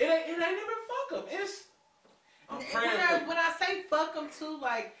him. It ain't even fuck him. It's I'm praying when I say fuck them too,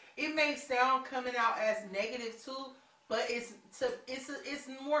 like it may sound coming out as negative too, but it's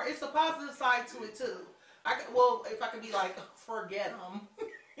a positive side to it too. If I could be like, forget them.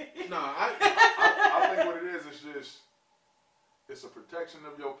 No, I think what it is just it's a protection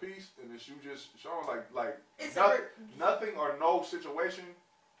of your peace, and it's you just showing like nothing or no situation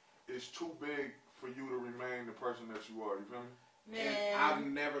is too big for you to remain the person that you are. You feel me? Man. And I've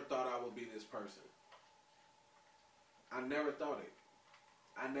never thought I would be this person. I never thought it.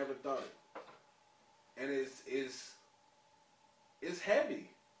 And it's heavy,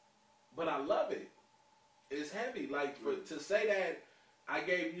 but I love it. It's heavy. Like to say that I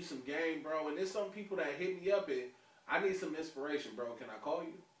gave you some game, bro, and there's some people that hit me up and I need some inspiration, bro. Can I call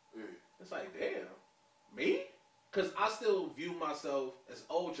you? Yeah. It's like, damn, me? Because I still view myself as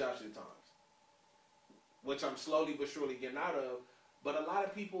old Josh at times, which I'm slowly but surely getting out of. But a lot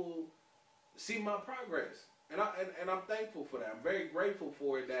of people see my progress, and I'm thankful for that. I'm very grateful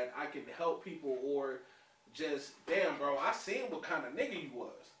for it that I can help people or just, damn, bro, I seen what kind of nigga you was.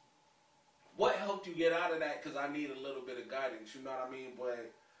 What helped you get out of that? Because I need a little bit of guidance, you know what I mean?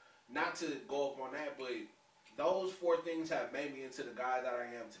 But not to go up on that, but those 4 things have made me into the guy that I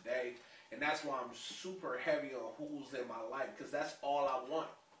am today. And that's why I'm super heavy on who's in my life, because that's all I want.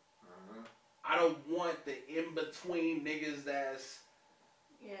 Mm-hmm. I don't want the in-between niggas that's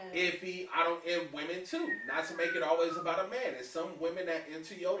iffy. And women too. Not to make it always about a man. It's some women that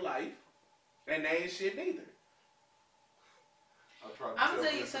enter your life And they ain't shit neither. I tried I'm to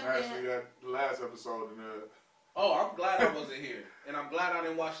tell you listen something. actually that the last episode and Oh, I'm glad I wasn't here. And I'm glad I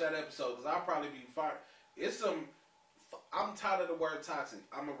didn't watch that episode because I'll probably be fired. I'm tired of the word toxic.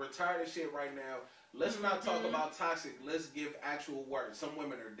 I'm going to retire this shit right now. Let's not talk about toxic. Let's give actual words. Some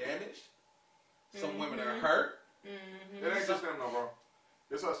women are damaged. Some women are hurt. it ain't just them, no, bro.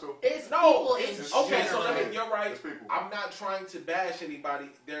 It's us too. It's No, people. it's, in okay, so general. let me, you're right. It's people. I'm not trying to bash anybody.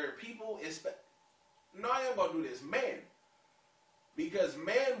 There are people, no, I am going to do this. Men. Because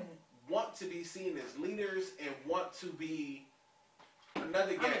men want to be seen as leaders and want to be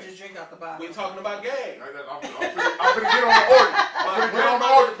another I'm gang. gonna just drink out the bottle. We're talking about gang. I'm finna get on the order. I'm finna get on the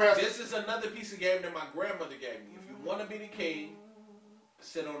order, Pastor. This is another piece of game that my grandmother gave me. If you want to be the king,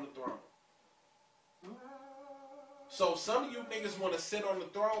 sit on the throne. So some of you niggas want to sit on the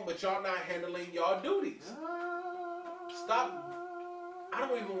throne, but y'all not handling y'all duties. Stop. I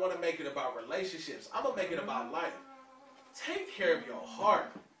don't even want to make it about relationships. I'm going to make it about life. Take care of your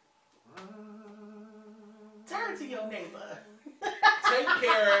heart. Turn to your neighbor. Take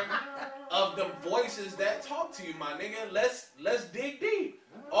care of the voices that talk to you, my nigga. Let's dig deep.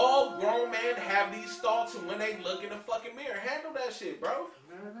 All grown men have these thoughts when they look in the fucking mirror. Handle that shit, bro.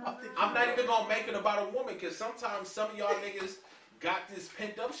 I'm not even gonna make it about a woman, because sometimes some of y'all niggas got this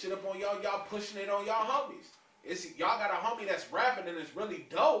pent up shit up on y'all. Y'all pushing it on y'all homies. Y'all got a homie that's rapping and it's really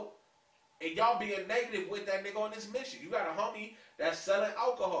dope, and y'all being negative with that nigga on this mission. You got a homie that's selling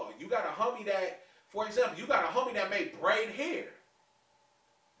alcohol. You got a homie that, for example, you got a homie that made braid hair.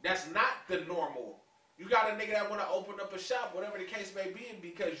 That's not the normal. You got a nigga that want to open up a shop, whatever the case may be,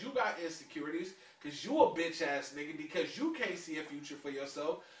 because you got insecurities, because you a bitch ass nigga, because you can't see a future for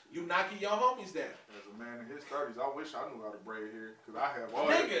yourself. You knocking your homies down. As a man in his 30s, I wish I knew how to braid hair, because I have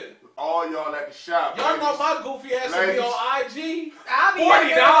All y'all at the shop. Y'all know my goofy ass will be on IG. I'll be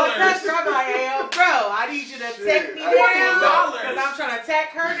 $40. I'm like, hey, bro, I need you to take me down, because I'm trying to tack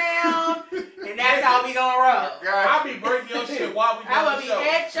her down, and that's how we gonna roll. I'll be breaking your shit while we I will doing be the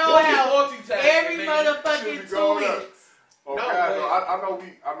show. at your house every nigga. motherfucking 2 weeks. Oh, No, God, but- no, I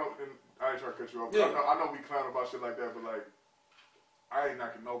know, and I ain't trying to cut you off, but Yeah. I know we clown about shit like that, but like, I ain't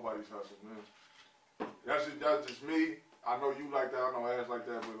knocking nobody's hustle, man. That's just me. I know you like that, I know ass like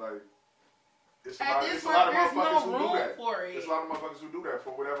that, but like, it's a lot of There's motherfuckers no who do room that. for it. There's a lot of motherfuckers who do that for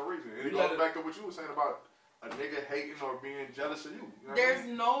whatever reason. And it You goes gotta- back to what you were saying about a nigga hating or being jealous of you. You know what I There's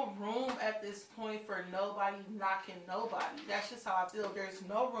mean? no room at this point for nobody knocking nobody. That's just how I feel. There's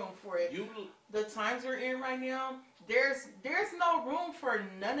no room for it. The times we're in right now, there's no room for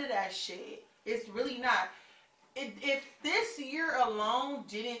none of that shit. It's really not. If this year alone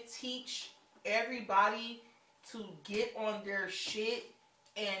didn't teach everybody to get on their shit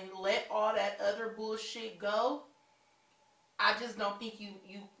and let all that other bullshit go, I just don't think you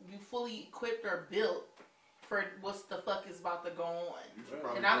fully equipped or built for what's the fuck is about to go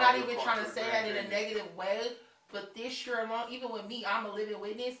on. And I'm not even trying to say that in a negative way, but this year alone, even with me, I'm a living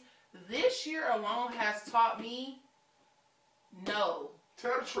witness. This year alone has taught me, no.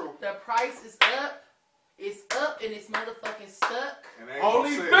 Tell the truth. The price is up. It's up and it's motherfucking stuck. And ain't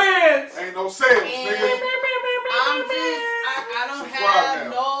Only no fans. Ain't no sales, And nigga. I'm just,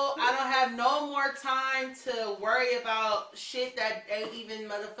 I don't have no more time to worry about shit that ain't even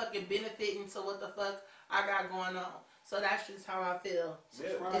motherfucking benefiting to what the fuck I got going on. So that's just how I feel. Yeah.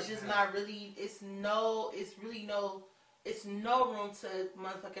 It's just not really, it's no room to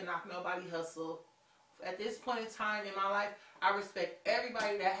motherfucking knock nobody hustle. At this point in time in my life, I respect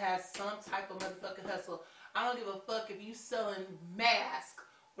everybody that has some type of motherfucking hustle. I don't give a fuck if you selling masks,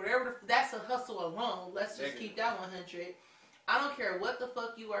 whatever. That's a hustle alone. Let's just keep that 100. I don't care what the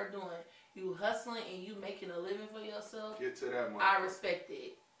fuck you are doing. You hustling and you making a living for yourself. Get to that money. I respect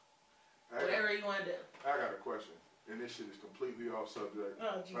it. Whatever you want to do. I got a question, and this shit is completely off subject.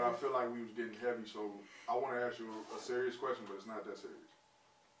 Oh, But I feel like we was getting heavy, so I want to ask you a serious question, but it's not that serious.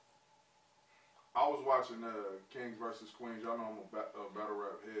 I was watching Kings vs. Queens. Y'all know I'm a battle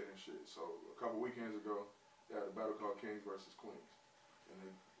rap head and shit. So a couple weekends ago, they had a battle called Kings vs. Queens. And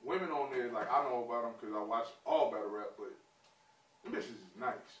the women on there, like, I know about them because I watch all battle rap, but them bitches is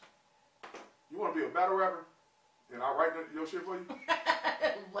nice. You want to be a battle rapper? And I write your shit for you?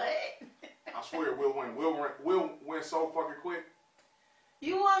 What? I swear we'll win. We'll win so fucking quick.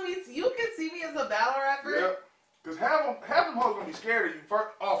 You want me to, you can see me as a battle rapper? Yep. Because have them hoes gonna be scared of you first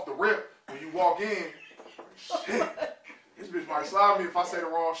off the rip when you walk in. Shit. This bitch might slide me if I say the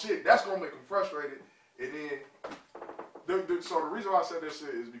wrong shit. That's gonna make them frustrated. And then, so the reason why I said this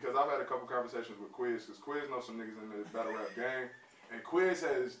shit is because I've had a couple conversations with Quiz, because Quiz knows some niggas in the battle rap game. And Quiz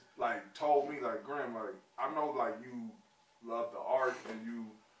has, like, told me, like, Graham, like, I know, like, you love the art and you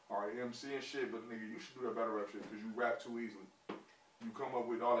are like MC and shit, but nigga, you should do that battle rap shit because you rap too easily. You come up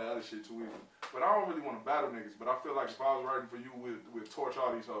with all that other shit too easily. But I don't really want to battle niggas, but I feel like if I was writing for you, we'd torch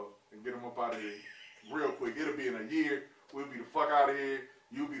all these hoes and get them up out of here real quick. It'll be in a year. We'll be the fuck out of here.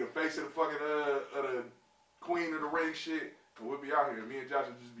 You'll be the face of the fucking, of the queen of the ring shit. And we'll be out here. Me and Josh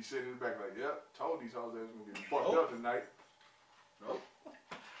will just be sitting in the back like, yep, told these hoes that was going to get fucked up tonight. Nope.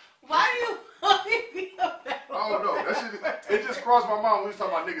 Why do you want me up that? I don't know. That shit, it just crossed my mind when we was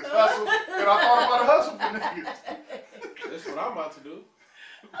talking about niggas hustle, and I thought about a hustle for niggas. That's what I'm about to do.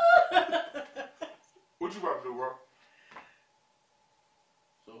 What you about to do, bro?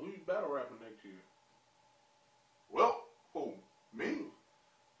 So who you battle rapping next year? Well, who? Me?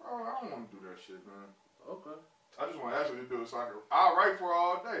 Oh, I don't want to do that shit, man. Okay. I just want to ask you to do it so I'll write for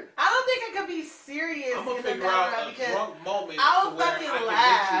all day. I don't think I could be serious I'm gonna in figure a battle out rap a because drunk moment I'll to where fucking I can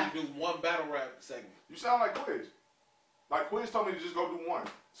laugh. get you to do one battle rap segment. You sound like Quiz. Like Quiz told me to just go do one.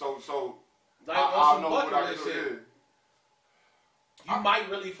 So Like I'll on know some what I bucket can list do. shit. You might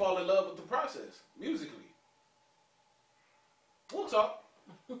really fall in love with the process musically. We'll talk.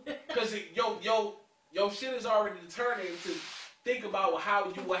 Cause your shit is already determined to think about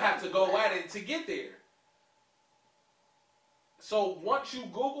how you will have to go at it to get there. So once you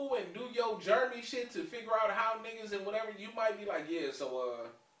Google and do your journey shit to figure out how niggas and whatever, you might be like, yeah, so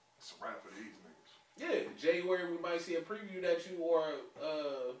It's a rap for these niggas. yeah, January we might see a preview that you or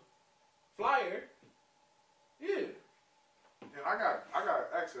flyer. Yeah. And I got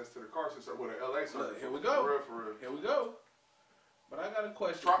access to the car system with an LA circuit. Here we go. For real. Here we go. But I got a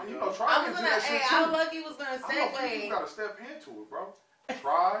question. Try, for you y'all. know, try I was into gonna. that Hey, shit too. I lucky was gonna I know people segue. gotta step into it, bro.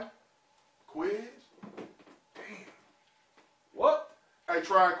 Try, quiz. Damn. What? Hey,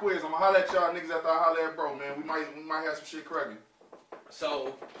 try and quiz. I'ma holler at y'all niggas after I holler at bro, man. We might have some shit cracking.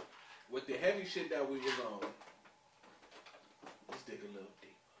 So, with the heavy shit that we was on, let's dig a little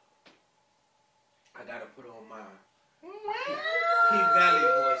deep. I gotta put on my P Valley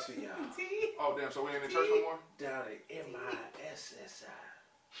voice for y'all. Oh damn, so we ain't in church no more? Down at MISSI.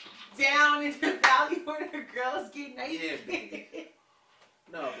 Down in the valley where the girls get naked. Yeah, baby.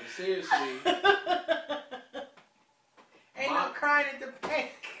 No, but seriously, Ain't no crying at the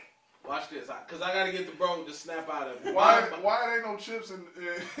bank. watch this. Cause I gotta get the bro to snap out of it. Why it ain't no chips in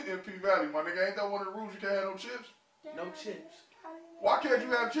P Valley, my nigga? Ain't that one of the rules you can't have no chips? No chips. Why can't you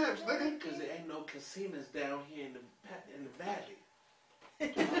have chips, nigga? Cause there ain't no casinos down here in the valley.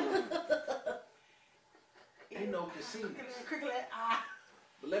 Ain't no casinos. Cricklet, ah.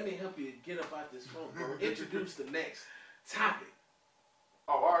 But let me help you get up out this phone, bro. Introduce the next topic.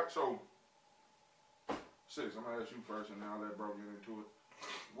 Oh, all right. So, Six, I'm gonna ask you first, and then I'll let bro get into it.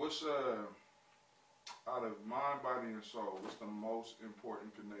 What's out of mind, body, and soul? What's the most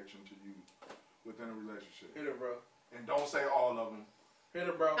important connection to you within a relationship? Hit it, bro. And don't say all of them. Hit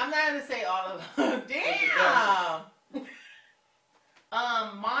it, bro. I'm not gonna say all of them. Damn.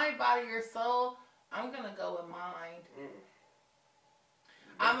 Mind, body, or soul. I'm gonna go with mind.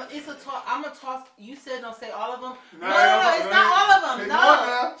 I'm a toss. You said don't say all of them. No, it's not all of them.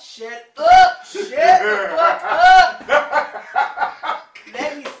 No. Shut up. Shut the fuck up.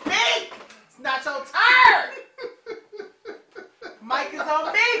 Let me speak. It's not your turn. Mic is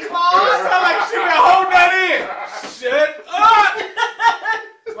on me, Claude. Sound like she been holding that in. Shut up.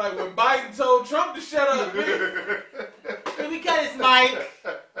 It's like when Biden told Trump to shut up. Can we cut his mic?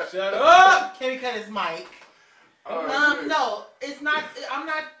 Shut up. Can we cut his mic? No, it's not. I'm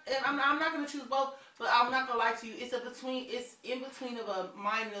not gonna choose both, but I'm not gonna lie to you. It's in between of a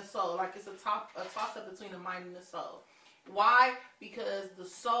mind and a soul. Like it's a toss up between the mind and the soul. Why? Because the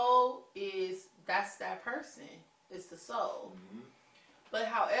soul that's that person. It's the soul. Mm-hmm. But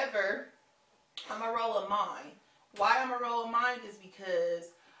however, I'm a roll of mind. Why I'm a roll of mind is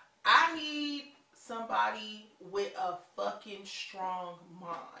because I need somebody with a fucking strong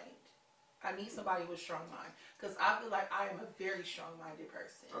mind. I need somebody with strong mind. Because I feel like I am a very strong-minded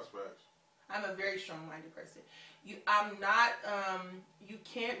person. That's facts. I'm a very strong-minded person. I'm not, you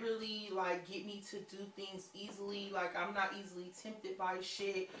can't really, like, get me to do things easily. Like, I'm not easily tempted by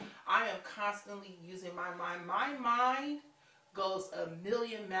shit. I am constantly using my mind. My mind goes a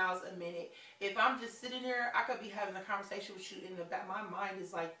million miles a minute. If I'm just sitting there, I could be having a conversation with you in the back. My mind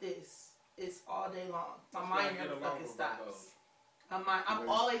is like this. It's all day long. My mind never fucking stops. I'm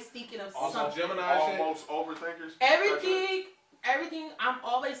always thinking of something. Gemini almost overthinkers. Everything. I'm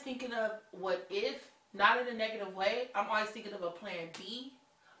always thinking of what if, not in a negative way. I'm always thinking of a plan B.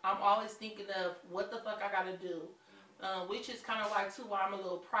 I'm always thinking of what the fuck I gotta do. Which is kind of like too why I'm a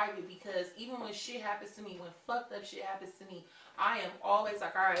little private, because even when shit happens to me, when fucked up shit happens to me, I am always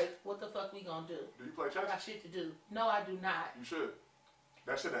like, all right, what the fuck we gonna do? Do you play chess? I got shit to do. No, I do not. You should.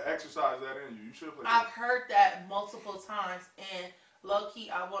 That should have exercised that in you. You should have played I've that. heard that multiple times, and low key,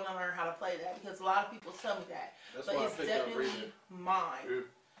 I want to learn how to play that because a lot of people tell me that. That's But why it's I picked up definitely reading. mine. Yeah.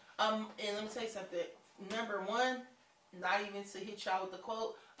 And let me tell you something. Number one, not even to hit y'all with the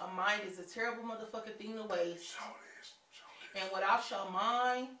quote, a mind is a terrible motherfucking thing to waste. Show this. And without your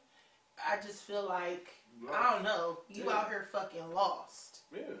mind, I just feel like, Lost. I don't know, you Yeah. out here fucking lost.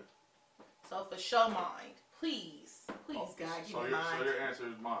 Yeah. So for sure, mind. Please, God, give So me your mind. answer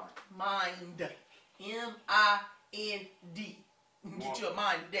is mine. Mind. M-I-N-D. Get you a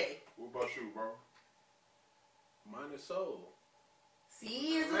mind today. What about you, bro? Mine is soul.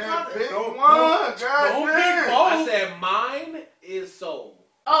 See, it's a Man, topic. pick Don't- one. don't God damn. I said mine is soul.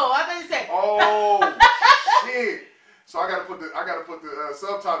 Oh, I thought you said. Oh shit! So I gotta put the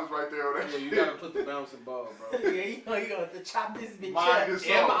subtitles right there on that. Yeah, you shit. gotta put the bouncing ball, bro. Yeah, you know you have to chop this bitch Mind up. is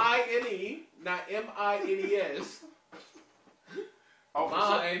soul. M-I-N-E, not M-I-N-E-S. Oh, for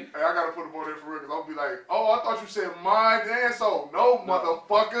Mine. Hey, I gotta put them on there for real because I'll be like, oh, I thought you said mind and soul. No,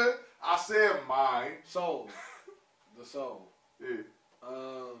 motherfucker. I said mind. Soul. The soul. Yeah.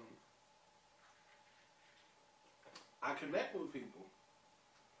 I connect with people.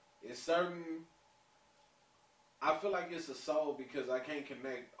 It's certain. I feel like it's a soul because I can't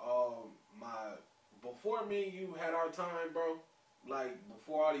connect my. Before me and you had our time, bro. Like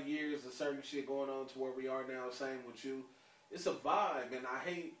before all the years of certain shit going on to where we are now. Same with you. It's a vibe, and I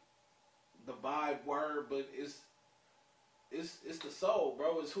hate the vibe word, but it's the soul,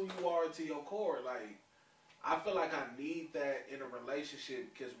 bro. It's who you are to your core. Like I feel like I need that in a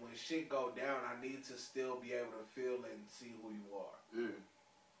relationship because when shit go down, I need to still be able to feel and see who you are. Yeah.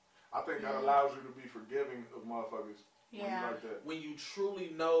 I think that allows you to be forgiving of motherfuckers. When you Yeah. like that. When you truly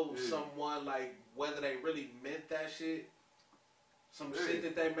know Yeah. someone, like whether they really meant that shit, some Yeah. shit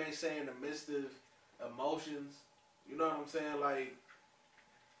that they may say in the midst of emotions. You know what I'm saying? Like,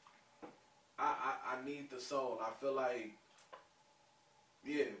 I need the soul. I feel like,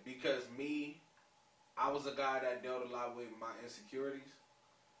 yeah, because I was a guy that dealt a lot with my insecurities,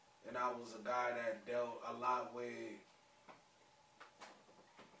 and I was a guy that dealt a lot with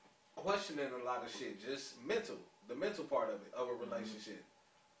questioning a lot of shit, just the mental part of it, of a relationship.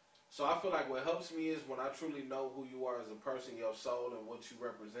 So I feel like what helps me is when I truly know who you are as a person, your soul, and what you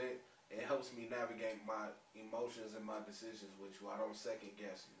represent. It helps me navigate my emotions and my decisions with you. I don't second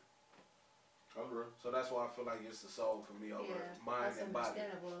guess you. That's real. So that's why I feel like it's the soul for me over mind that's and body.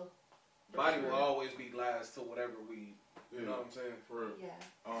 understandable. Body will always be last to whatever we, Yeah. you know what I'm saying? For real.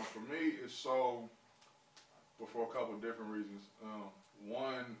 Yeah. For me, it's soul, but for a couple of different reasons.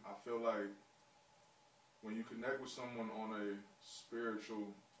 One, I feel like when you connect with someone on a spiritual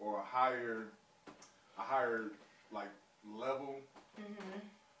or a higher like level,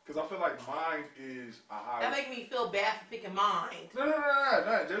 because I feel like mind is a higher. That make me feel bad for picking mind.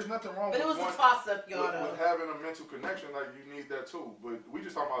 No. There's nothing wrong But it with was one. a toss up, y'all With know. having a mental connection, like you need that too. But we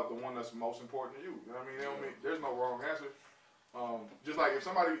just talking about the one that's most important to you. You know what I mean? They don't mean, there's no wrong answer. Just like if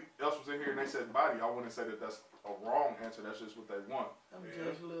somebody else was in here and they said body, I wouldn't say that that's a wrong answer. That's just what they want. I'm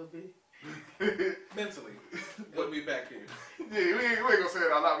judged a little bit. Mentally. We'll be back here. Yeah, we ain't gonna say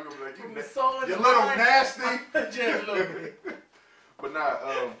it out loud. We gonna be like, From you, the soul and you the little mind, nasty. I'm judged a little bit. But nah,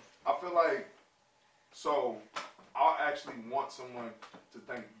 I feel like, so I actually want someone to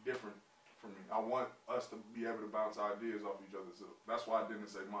think different from me. I want us to be able to bounce ideas off each other. So that's why I didn't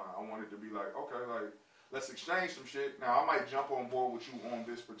say mine. I wanted to be like, okay, like, let's exchange some shit. Now, I might jump on board with you on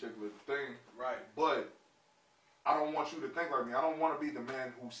this particular thing, Right. but I don't want you to think like me. I don't want to be the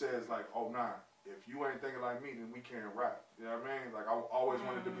man who says, like, oh, nah, if you ain't thinking like me, then we can't rap. You know what I mean? Like, I always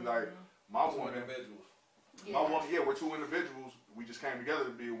wanted to be like, my Two woman, individuals. my woman, yeah, we're two individuals. We just came together to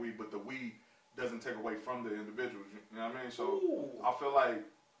be a we, but the we doesn't take away from the individuals. You know what I mean? So Ooh. I feel like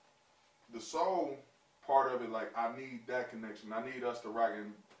the soul part of it, like, I need that connection. I need us to rock.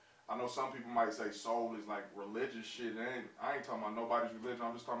 And I know some people might say soul is like religious shit. I ain't talking about nobody's religion.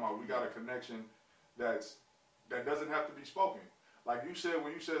 I'm just talking about we got a connection that doesn't have to be spoken. Like you said,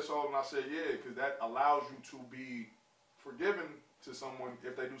 when you said soul, and I said, yeah, because that allows you to be forgiven to someone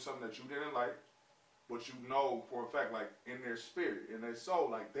if they do something that you didn't like, but you know for a fact, like in their spirit, in their soul,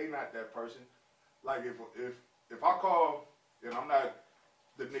 like they not that person. Like if I call, and I'm not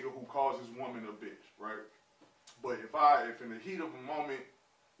the nigga who calls his woman a bitch, right? But if in the heat of a moment,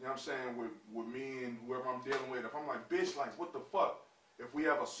 you know what I'm saying, with me and whoever I'm dealing with, if I'm like, bitch, like, what the fuck? If we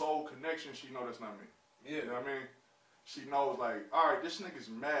have a soul connection, she know that's not me. Yeah. You know what I mean? She knows, like, all right, this nigga's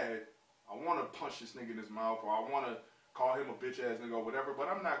mad. I want to punch this nigga in his mouth, or I want to call him a bitch-ass nigga or whatever, but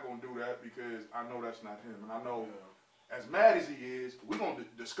I'm not going to do that because I know that's not him. And I know as mad as he is, we're going to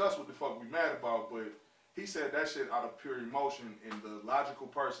discuss what the fuck we mad about, but he said that shit out of pure emotion, and the logical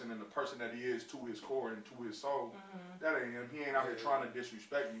person and the person that he is to his core and to his soul, that ain't him. He ain't out here trying to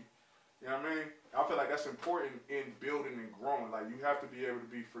disrespect you. You know what I mean? I feel like that's important in building and growing. Like, you have to be able to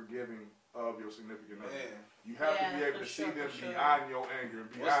be forgiving of your significant other. You have to be able to see them beyond your anger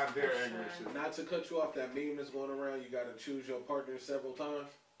and beyond their anger and shit. Not to cut you off, that meme that's going around, you got to choose your partner several times.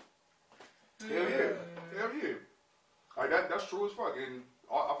 Hell yeah. Hell yeah. Like, that's true as fuck. And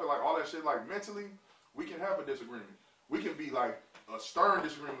I feel like all that shit, like, mentally, we can have a disagreement. We can be, like, a stern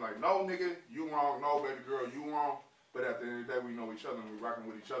disagreement, like, no, nigga, you wrong. No, baby girl, you wrong. But at the end of the day, we know each other and we're rocking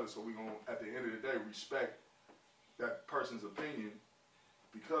with each other, so we're going to, at the end of the day, respect that person's opinion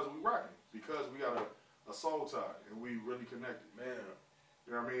because we rocking, because we got a soul tie and we really connected. Man.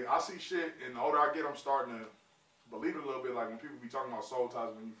 You know what I mean? I see shit, and the older I get, I'm starting to believe it a little bit, like when people be talking about soul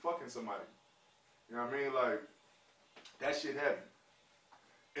ties, when you fucking somebody. You know what I mean? Like, that shit heavy.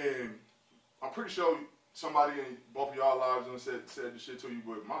 And I'm pretty sure somebody in both of y'all lives and said this shit to you,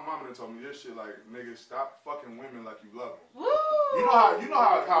 but my mama done told me this shit, like, nigga, stop fucking women like you love them. Woo! You know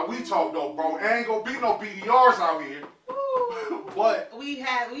how we talk though, bro. Ain't gonna be no BDRs out here. But we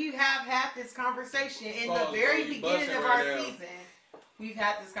have had this conversation in the very beginning of our season. We've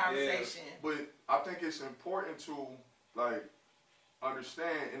had this conversation. Yeah, but I think it's important to, like,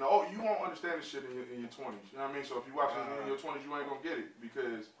 understand, and you won't understand this shit in your 20s. You know what I mean? So if you watch it in your 20s, you ain't gonna get it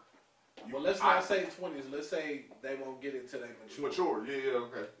because. Well, let's not say 20s. Let's say they won't get it till they mature. Yeah,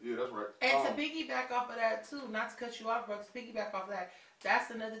 okay. Yeah, that's right. And to piggyback off of that, too, not to cut you off, bro, to piggyback off of that,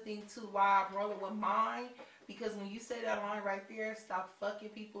 that's another thing, too, why I'm rolling with mine. Because when you say that line right there, stop fucking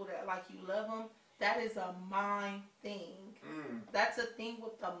people that like you love them, that is a mind thing. That's a thing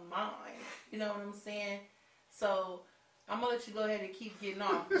with the mind. You know what I'm saying? So, I'm going to let you go ahead and keep getting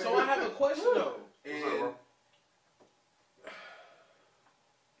off. So, I have a question, though. And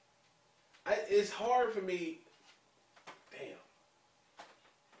it's hard for me. Damn.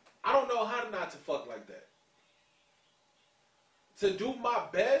 I don't know how not to fuck like that. To do my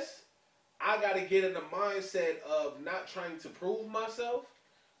best, I gotta get in the mindset of not trying to prove myself,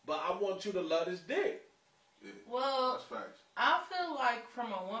 but I want you to love this dick. Yeah, well, that's facts. I feel like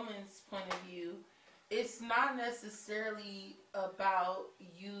from a woman's point of view, it's not necessarily about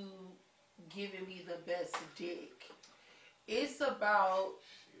you giving me the best dick. It's about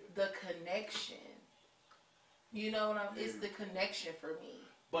the connection. You know what I'm? It's the connection for me.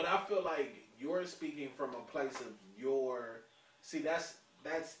 But I feel like you're speaking from a place of your. See, that's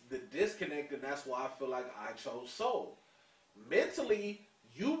the disconnect, and that's why I feel like I chose soul. Mentally,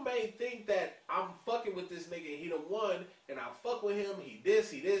 you may think that I'm fucking with this nigga, he the one, and I fuck with him, he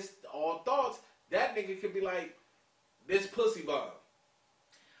this, all thoughts. That nigga could be like, this pussy bomb.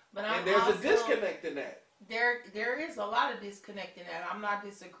 But and there's a disconnect in that. There is a lot of disconnect in that. I'm not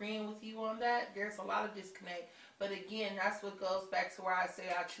disagreeing with you on that. There's a lot of disconnect. But again, that's what goes back to where I say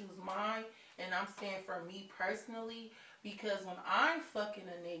I choose mine. And I'm saying for me personally, because when I'm fucking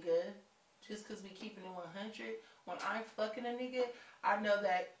a nigga, just because we keeping it 100, when I'm fucking a nigga, I know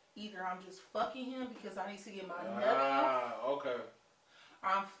that either I'm just fucking him because I need to get my nut off. Okay. Or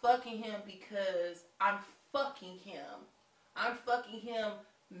I'm fucking him because I'm fucking him. I'm fucking him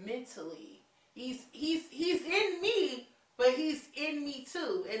mentally. He's in me, but he's in me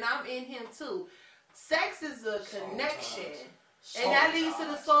too, and I'm in him too. Sex is a connection, and that leads to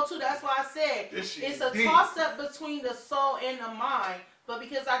the soul too. That's why I said it's a toss up between the soul and the mind. But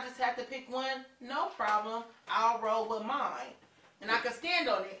because I just had to pick one, no problem. I'll roll with mine, and I can stand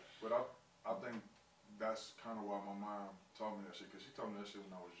on it. But I think that's kind of why my mom told me that shit, because she told me that shit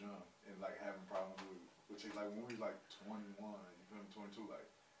when I was young and like having problems with it, like when we was like 21, you feel me, 22, like.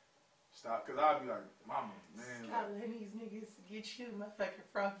 Stop, because I'd be like, mama, man. Stop letting these niggas get you, motherfucking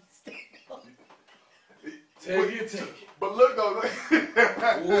froggy stand up. Take it. But look though, look.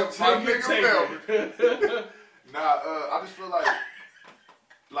 My nigga fell. Nah, I just feel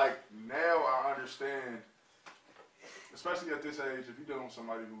like now I understand, especially at this age, if you're dealing with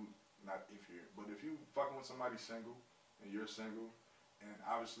somebody who, not if you're, but if you fucking with somebody single, and you're single, and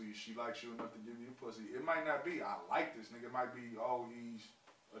obviously she likes you enough to give you pussy, it might not be, I like this nigga, it might be, oh, he's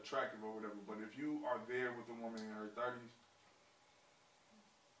attractive or whatever, but if you are there with a woman in her 30s,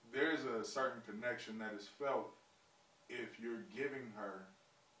 there's a certain connection that is felt if you're giving her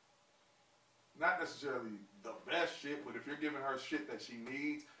not necessarily the best shit, but if you're giving her shit that she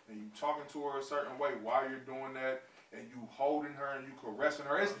needs and you talking to her a certain way while you're doing that and you holding her and you caressing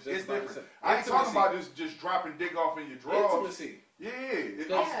her, it's different. I ain't talking about just dropping dick off in your drawers. Intimacy.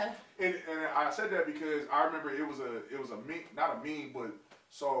 Yeah. And I said that because I remember it was a meme, not a meme, but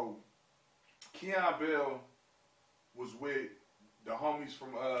so Keon Bell was with the homies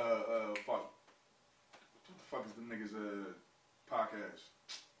from fuck is the niggas podcast?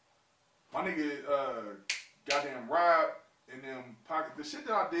 My nigga goddamn Rob and them pocket the shit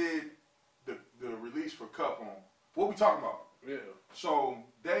that I did the release for Cup on. What we talking about? Yeah. So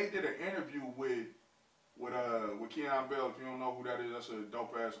they did an interview with Keon Bell. If you don't know who that is, that's a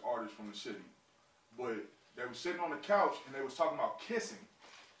dope ass artist from the city. But they was sitting on the couch and they was talking about kissing.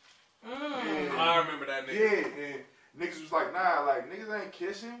 And, I remember that nigga. yeah, and niggas was like, nah, like niggas ain't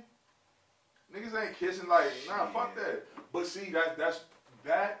kissing. Niggas ain't kissing, like, nah, fuck that. But see,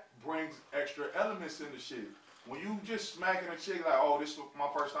 that brings extra elements in the shit. When you just smacking a chick like, oh, this is my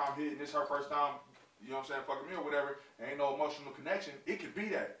first time hitting, this her first time, you know what I'm saying, fucking me or whatever, ain't no emotional connection, it could be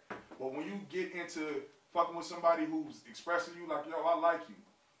that. But when you get into fucking with somebody who's expressing you like, yo, I like you,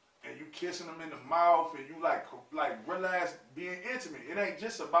 and you kissing them in the mouth, and you like realize being intimate, it ain't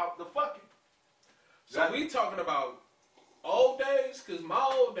just about the fucking. So we talking about old days? Because my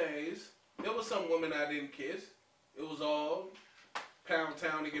old days, there was some women I didn't kiss. It was all pound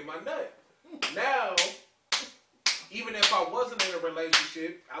town to get my nut. Now, even if I wasn't in a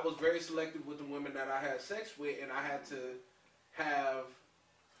relationship, I was very selective with the women that I had sex with, and I had to have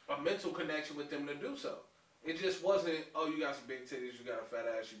a mental connection with them to do so. It just wasn't, oh, you got some big titties, you got a fat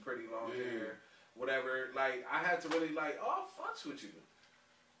ass, you pretty long hair, whatever. Like, I had to really like, oh, fucks with you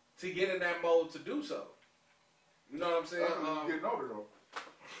to get in that mode to do so. You know what I'm saying? You getting older though.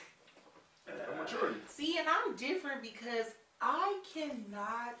 Maturity. See, and I'm different because I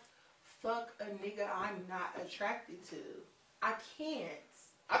cannot fuck a nigga I'm not attracted to. I can't.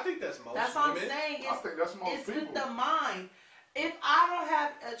 I think that's most That's what I'm women. saying. I think that's most It's people. with the mind. If I don't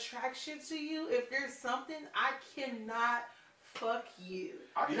have attraction to you, if there's something, I cannot fuck you.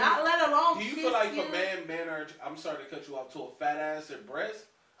 Not let alone Do you kiss feel like you. for men are, I'm sorry to cut you off, to a fat ass and breast?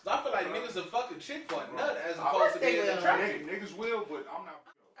 Because I feel like niggas are fucking chick for a nut as opposed to they being will. attracted. Niggas will, but I'm not.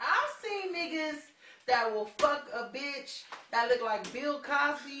 I've seen niggas that will fuck a bitch that look like Bill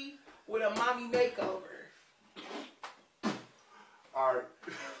Cosby with a mommy makeover. Alright.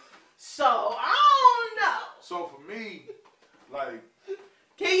 So, I don't know. So for me, like,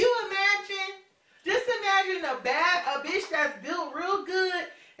 Can you imagine? Just imagine a bitch that's built real good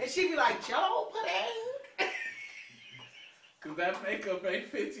and she be like, Jello pudding? Because that makeup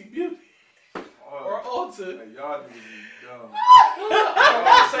ain't Fenty Beauty or Ulta. Hey, y'all niggas be dumb. I don't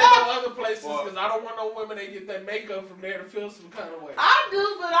want to say no other places because I don't want no women that get that makeup from there to feel some kind of way. I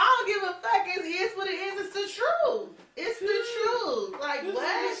do, but I don't give a fuck. It's what it is. It's the truth. It's the truth. Like, This what?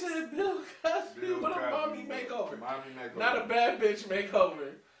 nigga said Bill Cosby Bill with a Cosby. mommy makeover. Mommy makeover. Not a bad bitch makeover.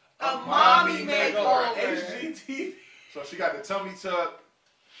 A mommy makeover. HGTV. So she got the tummy tuck.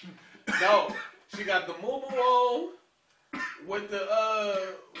 No, she got the moo on with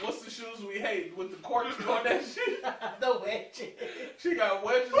the what's the shoes we hate with the corks on that shit. The wedges. She got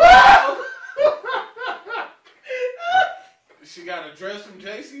wedges. On. She got a dress from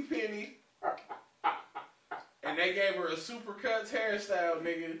JCPenney. And they gave her a Supercuts hairstyle,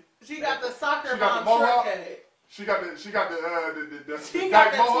 nigga. She got the soccer She got mom the mohawk. shortcut. She got the She dyke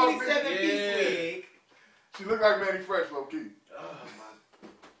got the mohawk. 27 Yeah. piece wig. She look like Manny Fresh, low key. Oh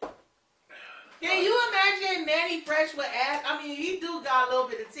my. Can you imagine Manny Fresh with ass? I mean, he do got a little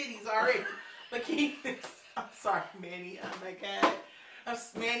bit of titties already. But I'm sorry, Manny. Oh my God.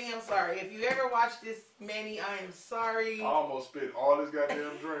 Manny, I'm sorry. If you ever watch this, Manny, I am sorry. I almost spit all this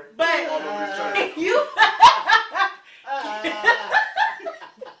goddamn drink. But all over his shirt.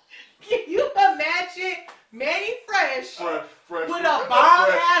 Can you imagine Manny Fresh Fresh. with a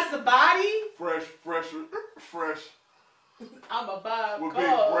bomb-ass body? Fresh. I'm a bomb. With big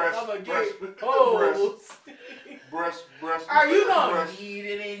breasts. I'm a breast- get hoes. breast. Are you gonna breast. need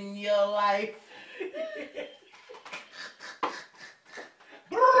it in your life?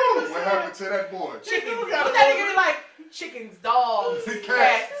 What happened to that boy? Chickens. What that nigga be like? Chickens, dogs, Cats.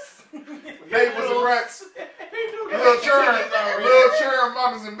 cats. Neighbors and rats. Little churn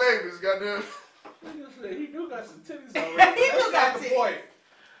mamas and babies, goddamn. He do got some titties already. He do That's got not the titties. point.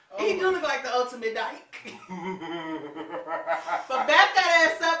 He do look like the ultimate dyke. But back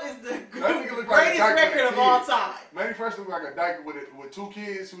that ass up is the nigga look like a greatest dyke with record a of all kid. time. Manny Fresh look like a dyke with 2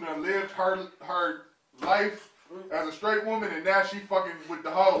 kids who done lived her life as a straight woman and now she fucking with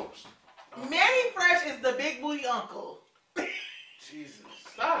the hoes. Manny Fresh is the big booty uncle. Jesus.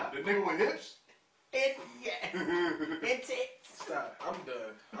 Stop. The nigga with hips? And yeah, and tits. Stop. I'm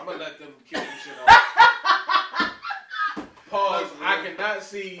done. I'm gonna let them kill this shit off. Pause. I cannot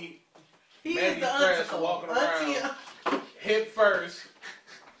see He Manny is the Fresh uncle. walking around hip first,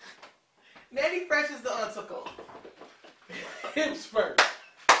 Manny Fresh is the uncle. hips first.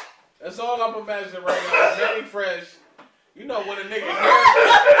 That's all I'm imagining right now. Manny Fresh You know when a nigga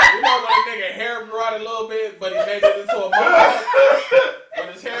hair grew out a little bit, but he made it into a mohawk.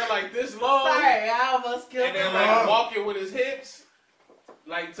 But his hair like this long. Sorry, I almost killed And then him. like walking with his hips,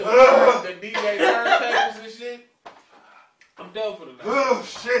 like to the DJ turntables and shit. I'm done for the night. Oh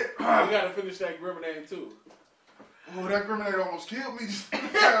shit! We gotta finish that Grenade too. Oh, that grenade almost killed me.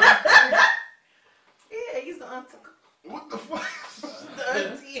 Yeah, he's the auntie. What the fuck?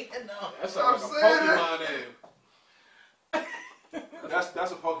 The auntie, no. That's I'm like a saying Pokemon name.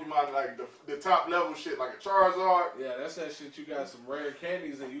 That's a Pokemon like the top level shit, like a Charizard. Yeah, that's that shit. You got some rare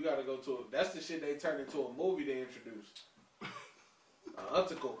candies and you gotta go to. That's the shit they turned into a movie they introduced.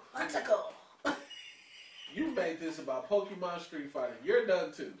 Unticle. Unticle. You made this about Pokemon Street Fighter. You're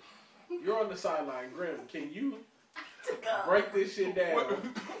done too. You're on the sideline. Grim, can you break this shit down?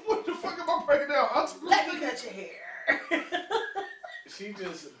 What the fuck am I breaking down? Let me cut your hair. She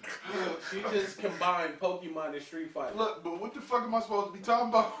just combined Pokemon and Street Fighter. Look, but what the fuck am I supposed to be talking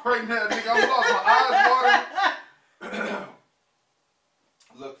about right now, nigga? I'm lost. My eyes watering.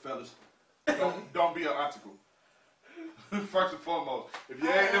 Look, fellas, don't be an article. First and foremost, if you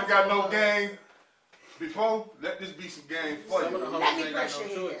ain't never got no game before, let this be some game for Some you. of the Let homies me ain't got brush no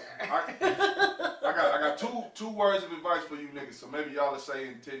your choice. hair. I got two words of advice for you niggas. So maybe y'all will say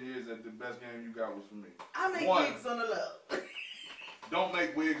in 10 years that the best game you got was for me. I make One. wigs on the low. Don't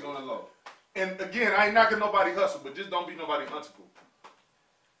make wigs on the low. And again, I ain't knocking nobody hustle, but just don't be nobody unticle.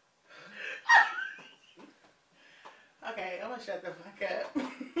 Okay, I'm gonna shut the fuck up.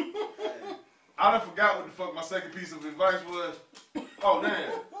 I done forgot what the fuck my second piece of advice was. Oh,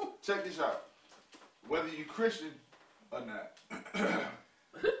 man. Check this out. Whether you Christian or not,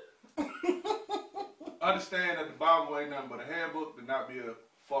 understand that the Bible ain't nothing but a handbook to not be a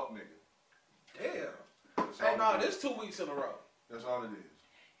fuck nigga. Damn. That's Hey, all no, it is. this 2 weeks in a row. That's all it is.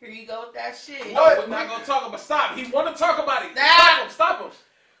 Here you go with that shit. No, we're not gonna talk about. Stop. He want to talk about it. Stop. Stop him.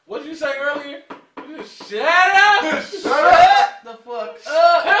 What did you say earlier? You just shut up. Shut the fuck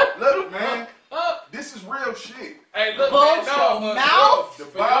up. Look, man. Up. This is real shit. Hey, look, Close man. your No, mouth. The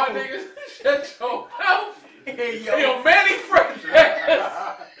for y'all Bible. niggas, shut your mouth. Hey, Yo, Manny Fresh.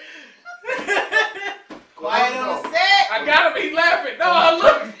 Quiet on the set. I gotta be laughing. No,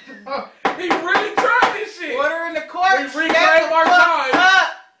 look. He really tried this shit. Order in the court. We Shut reclaim the our fuck time. up.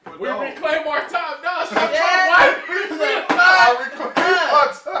 We reclaim our time. No, stop Yeah. trying to wind this shit up.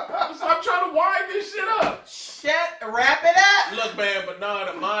 Stop trying to wind this shit up. Wrap it up. Look, man, but nah,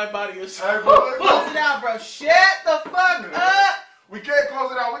 the mind, body, and soul. Hey, bro, look, Close it out, bro. Shut the fuck up. we can't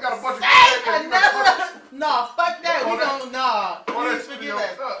close it out. We got a bunch of Say shit. another. No, fuck that. We don't. Nah. Please forget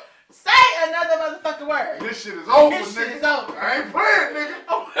that. Say another motherfucking word. This shit is over, This nigga. shit is over. I ain't playing, nigga.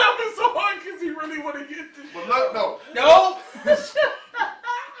 I'm laughing so hard because he really want to get this. But look, though. Nope.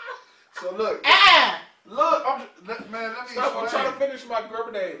 So look. Look, man, let me Stop, I'm trying to explain. finish my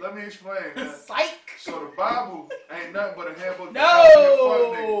grenade. Let me explain, man. Psych. So the Bible ain't nothing but a handbook. to not be a fuck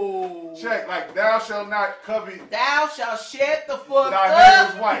nigga. No. Check, like, thou shalt not covet Thou shalt shut the fuck thy up.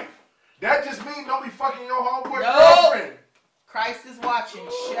 neighbor's wife. That just means don't be fucking your homeboy No. girlfriend. Christ is watching.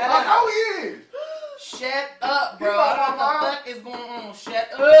 Shut I up. know he is. Shut up, bro. You I know don't know my what mom. the fuck is going on. Shut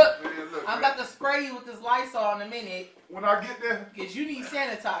up. Man, look, I'm man, about to spray you with this Lysol in a minute. when I get there, Because you need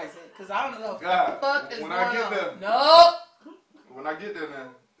sanitizer. Because I don't know what God, the fuck is when going I get on. there. Nope. when I get there, man,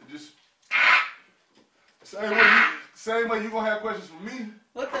 it just same way you gonna have questions for me.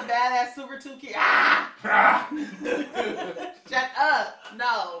 What the badass Super 2 kid? Ah! Shut up.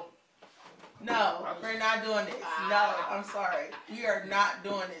 No. No. We're not doing this. No. I'm sorry. We are not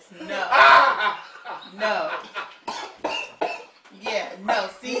doing this. No. No. Yeah. No.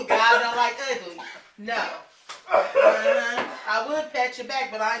 See, God don't like ugly. No. I would pat your back,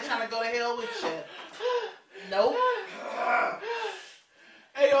 but I ain't trying to go to hell with you. Nope.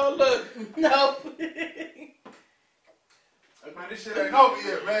 Hey, yo, look. Nope. Hey, man, this shit ain't over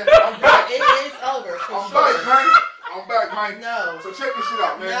yet, man. I'm back. It is over for I'm sure. back, man. I'm back, man. No. So check this shit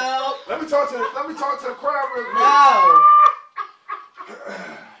out, man. No. Let me talk to the crowd real quick. No. You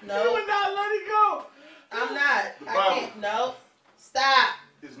No. would not let it go. I'm not. The I Bible. can't. No. Stop.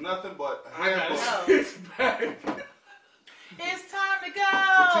 It's nothing but a I got handbook it's back. It's time to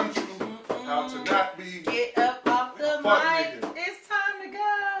go. to teach you how to not be. Get up off the Fuck mic. nigga. It's time to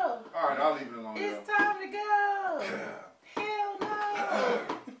go. All right, I'll leave it alone. It's yo. time to go. Hell no.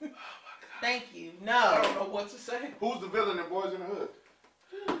 Thank you. I No. don't know what to say. Who's the villain in Boys in the Hood?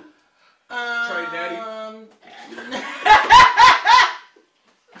 Trey Daddy.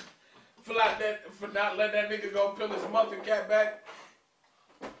 For not letting that nigga go peel his muffin cap back.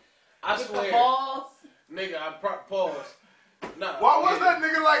 I With the swear. balls. Nigga, I pause. Nah. Why was that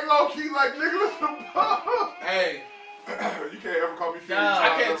nigga like low key like Nicholas the Ball? Hey, You can't ever call me Fury. No.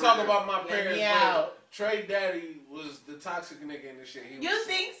 I can't talk again. about my Let parents, me but out. Trey Daddy was the toxic nigga in the shit. You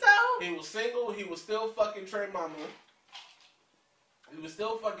think so? He was single. He was still fucking Trey mama. He was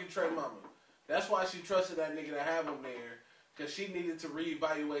still fucking Trey mama. That's why she trusted that nigga to have him there. Because she needed to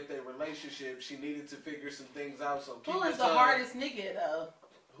reevaluate their relationship. She needed to figure some things out. So Who is the hardest nigga though?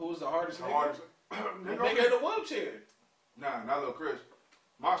 Who was the hardest The nigga? hardest. The nigga in the wheelchair. Nah, not little Chris.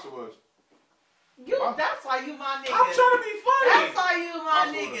 Monster was. That's why you my nigga. I'm trying to be funny. That's why you my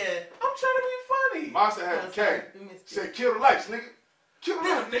Monster nigga. I'm trying to be funny. Monster had the K. Said kill the lights, nigga. Kill the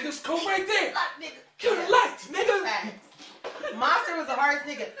Damn, lights. niggas come right there. Nigga. Kill the lights, nigga. Facts. Monster was the hardest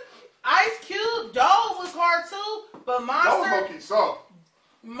nigga. Ice Cube, Dole was hard too, but That was Monster low-key soft.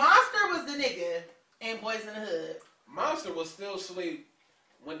 was the nigga in Boys in the Hood. Monster was still asleep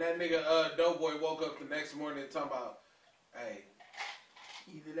when that nigga Doughboy woke up the next morning talking about, hey,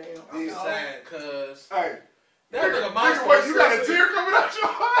 Either they don't I'm know. sad, cuz. Hey. That nigga Monster Wait, was you got a still tear coming out your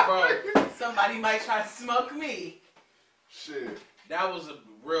eye? Bro, Somebody might try to smoke me. Shit. that was a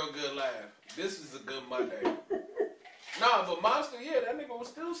real good laugh. This is a good Monday. Nah, but Monster, yeah, that nigga was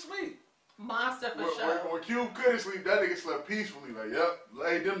still asleep. Monster for When, sure. when Cube couldn't sleep, that nigga slept peacefully. Like, yep,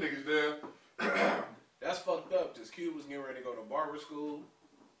 laid them niggas down. That's fucked up. Just Q was getting ready to go to barber school.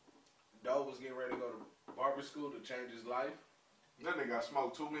 Doe was getting ready to go to barber school to change his life. That nigga got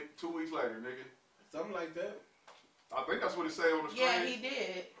smoked 2 weeks later, nigga. Something like that. I think that's what it say on the screen. Yeah, he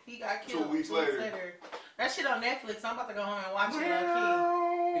did. He got killed 2 weeks later. That shit on Netflix. I'm about to go home and watch it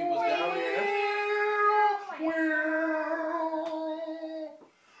low He was down there.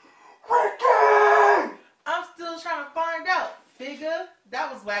 Ricky! key. I'm still trying to find out. Figure,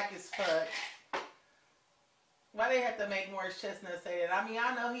 that was whack as fuck. Why they have to make Morris Chestnut say that? I mean,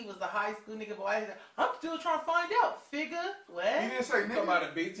 I know he was a high school nigga, but why I'm still trying to find out. Figure? What? He didn't say You talking nigga. about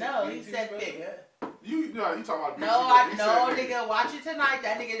a BT? No, he BT said special? figure. You talking about No, BT, I he know, said nigga. Watch it tonight.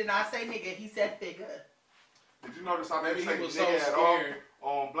 That nigga did not say nigga. He said figure. Did you notice I Maybe didn't say he was so nigga at all scared.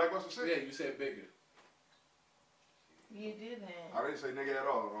 on Blackbuster 6? Yeah, you said bigger. You didn't. I didn't say nigga at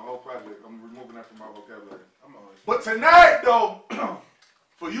all on the whole project. I'm removing that from my vocabulary. I'm always. But tonight, though,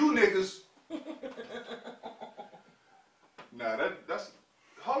 for you niggas, nah, that's.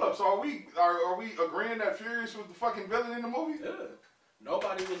 Hold up. So are we agreeing that Furious was the fucking villain in the movie? Yeah.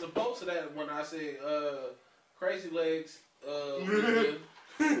 Nobody was opposed to that when I said Crazy Legs. Nigga,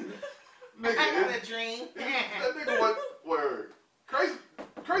 I got a dream. that nigga was word. Crazy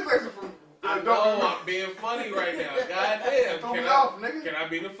Legs is from. I know I'm being funny right now. Goddamn. Throw me off, nigga. Can I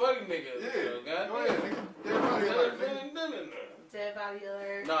be the funny nigga? Yeah. So, Go ahead, goddamn. nigga. Dead body alert, nigga. Dead body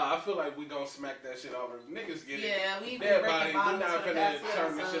alert. Nah, I feel like we gonna smack that shit over. Niggas get it. Yeah, we Dead breaking body. We bottles not for the finna past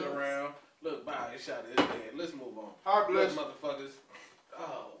turn this shit episodes. around. Look, bye. It's shot. It's dead. Let's move on. All right, Let's bless. motherfuckers.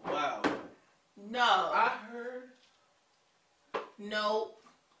 Oh wow. No. I heard. Nope.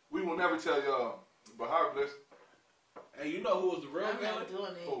 We will never tell y'all. But Hard Bliss. Hey, you know who was the real I'm villain? not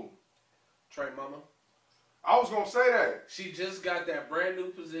doing it. Who? Trey Mama. I was gonna say that. She just got that brand new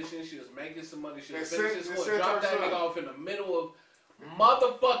position. She was making some money. She was They finishing sent- school. they sent Dropped her that son. nigga off in the middle of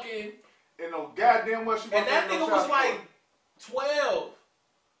motherfucking. And no goddamn well she And that wasn't nigga no was child like support. 12.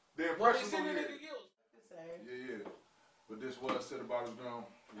 The When they impression sent the was nigga guilt. yeah. But this was to the bottom down.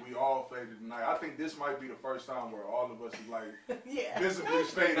 We all faded tonight. I think this might be the first time where all of us is like Yeah. visibly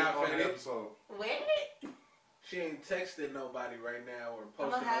faded Not on the faded. episode. Wait. She ain't texting nobody right now or I'm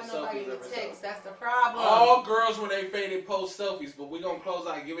posting gonna have no nobody selfies to of herself. text. That's the problem. All girls when they faded post selfies, but we gonna close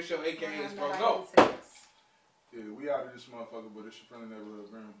out. Give us your I'm gonna AKAs, have bro. nobody Go. to text. Yeah, we out of this motherfucker, but it's your friendly neighborhood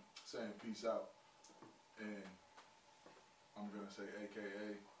Grim saying peace out. And I'm gonna say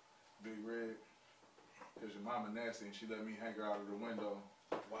AKA Big Red. Cause your mama nasty and she let me hang her out of the window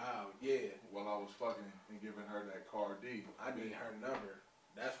Wow, yeah. while I was fucking and giving her that car D. I need her number.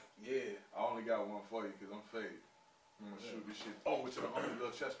 That's, yeah. I only got one for you because I'm fake. I'm gonna shoot this shit over to the homie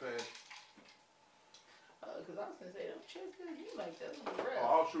little chest pad. Cause I was gonna say, them chest pads, you like that little Oh, breast.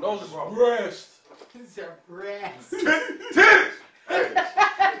 I'll shoot Those this bro. breasts. These are breasts. Titties! Hey,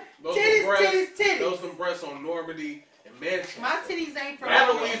 Those Titties, some breasts. titties, titties. Those some breasts on Normandy and Manchester. My titties ain't from That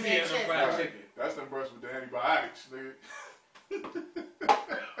Alabama, Louisiana Manchester. fried chicken. that's them breasts with the antibiotics, nigga.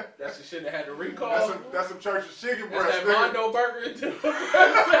 That's the shit that had the recall. That's some church's chicken That's breast, that nigga. Mondo burger too.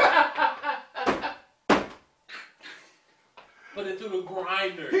 Put it through the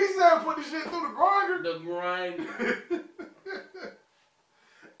grinder. He said put the shit through the grinder. The grinder.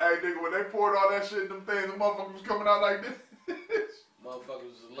 Hey, nigga, when they poured all that shit in them things, the motherfucker was coming out like this. Motherfuckers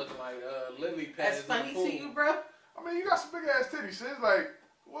was looking like lily pads. That's funny in the pool. to you, bro. I mean, you got some big ass titties. Shit. It's like,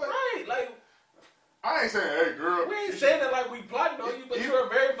 what? Right, like I ain't saying, hey, girl. We ain't saying that like we plotting on you, but you're a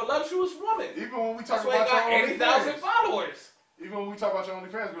very voluptuous woman. Even when we talk That's why about you your got OnlyFans. 80,000 followers. Even when we talk about your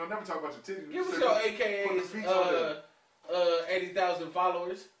OnlyFans, we'll never talk about your titties. Give us Just your put the feet on there. AKA's 80,000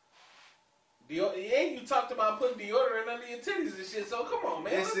 followers. And you talked about putting deodorant under your titties and shit, so come on,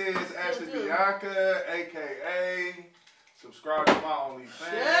 man. This is Ashley Bianca, a.k.a. subscribe to my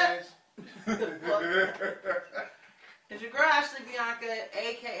OnlyFans. It's your girl Ashley Bianca,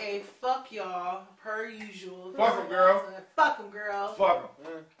 a.k.a. fuck y'all, per usual. Fuck 'em, girl. Fuck 'em, girl. Fuck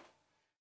 'em.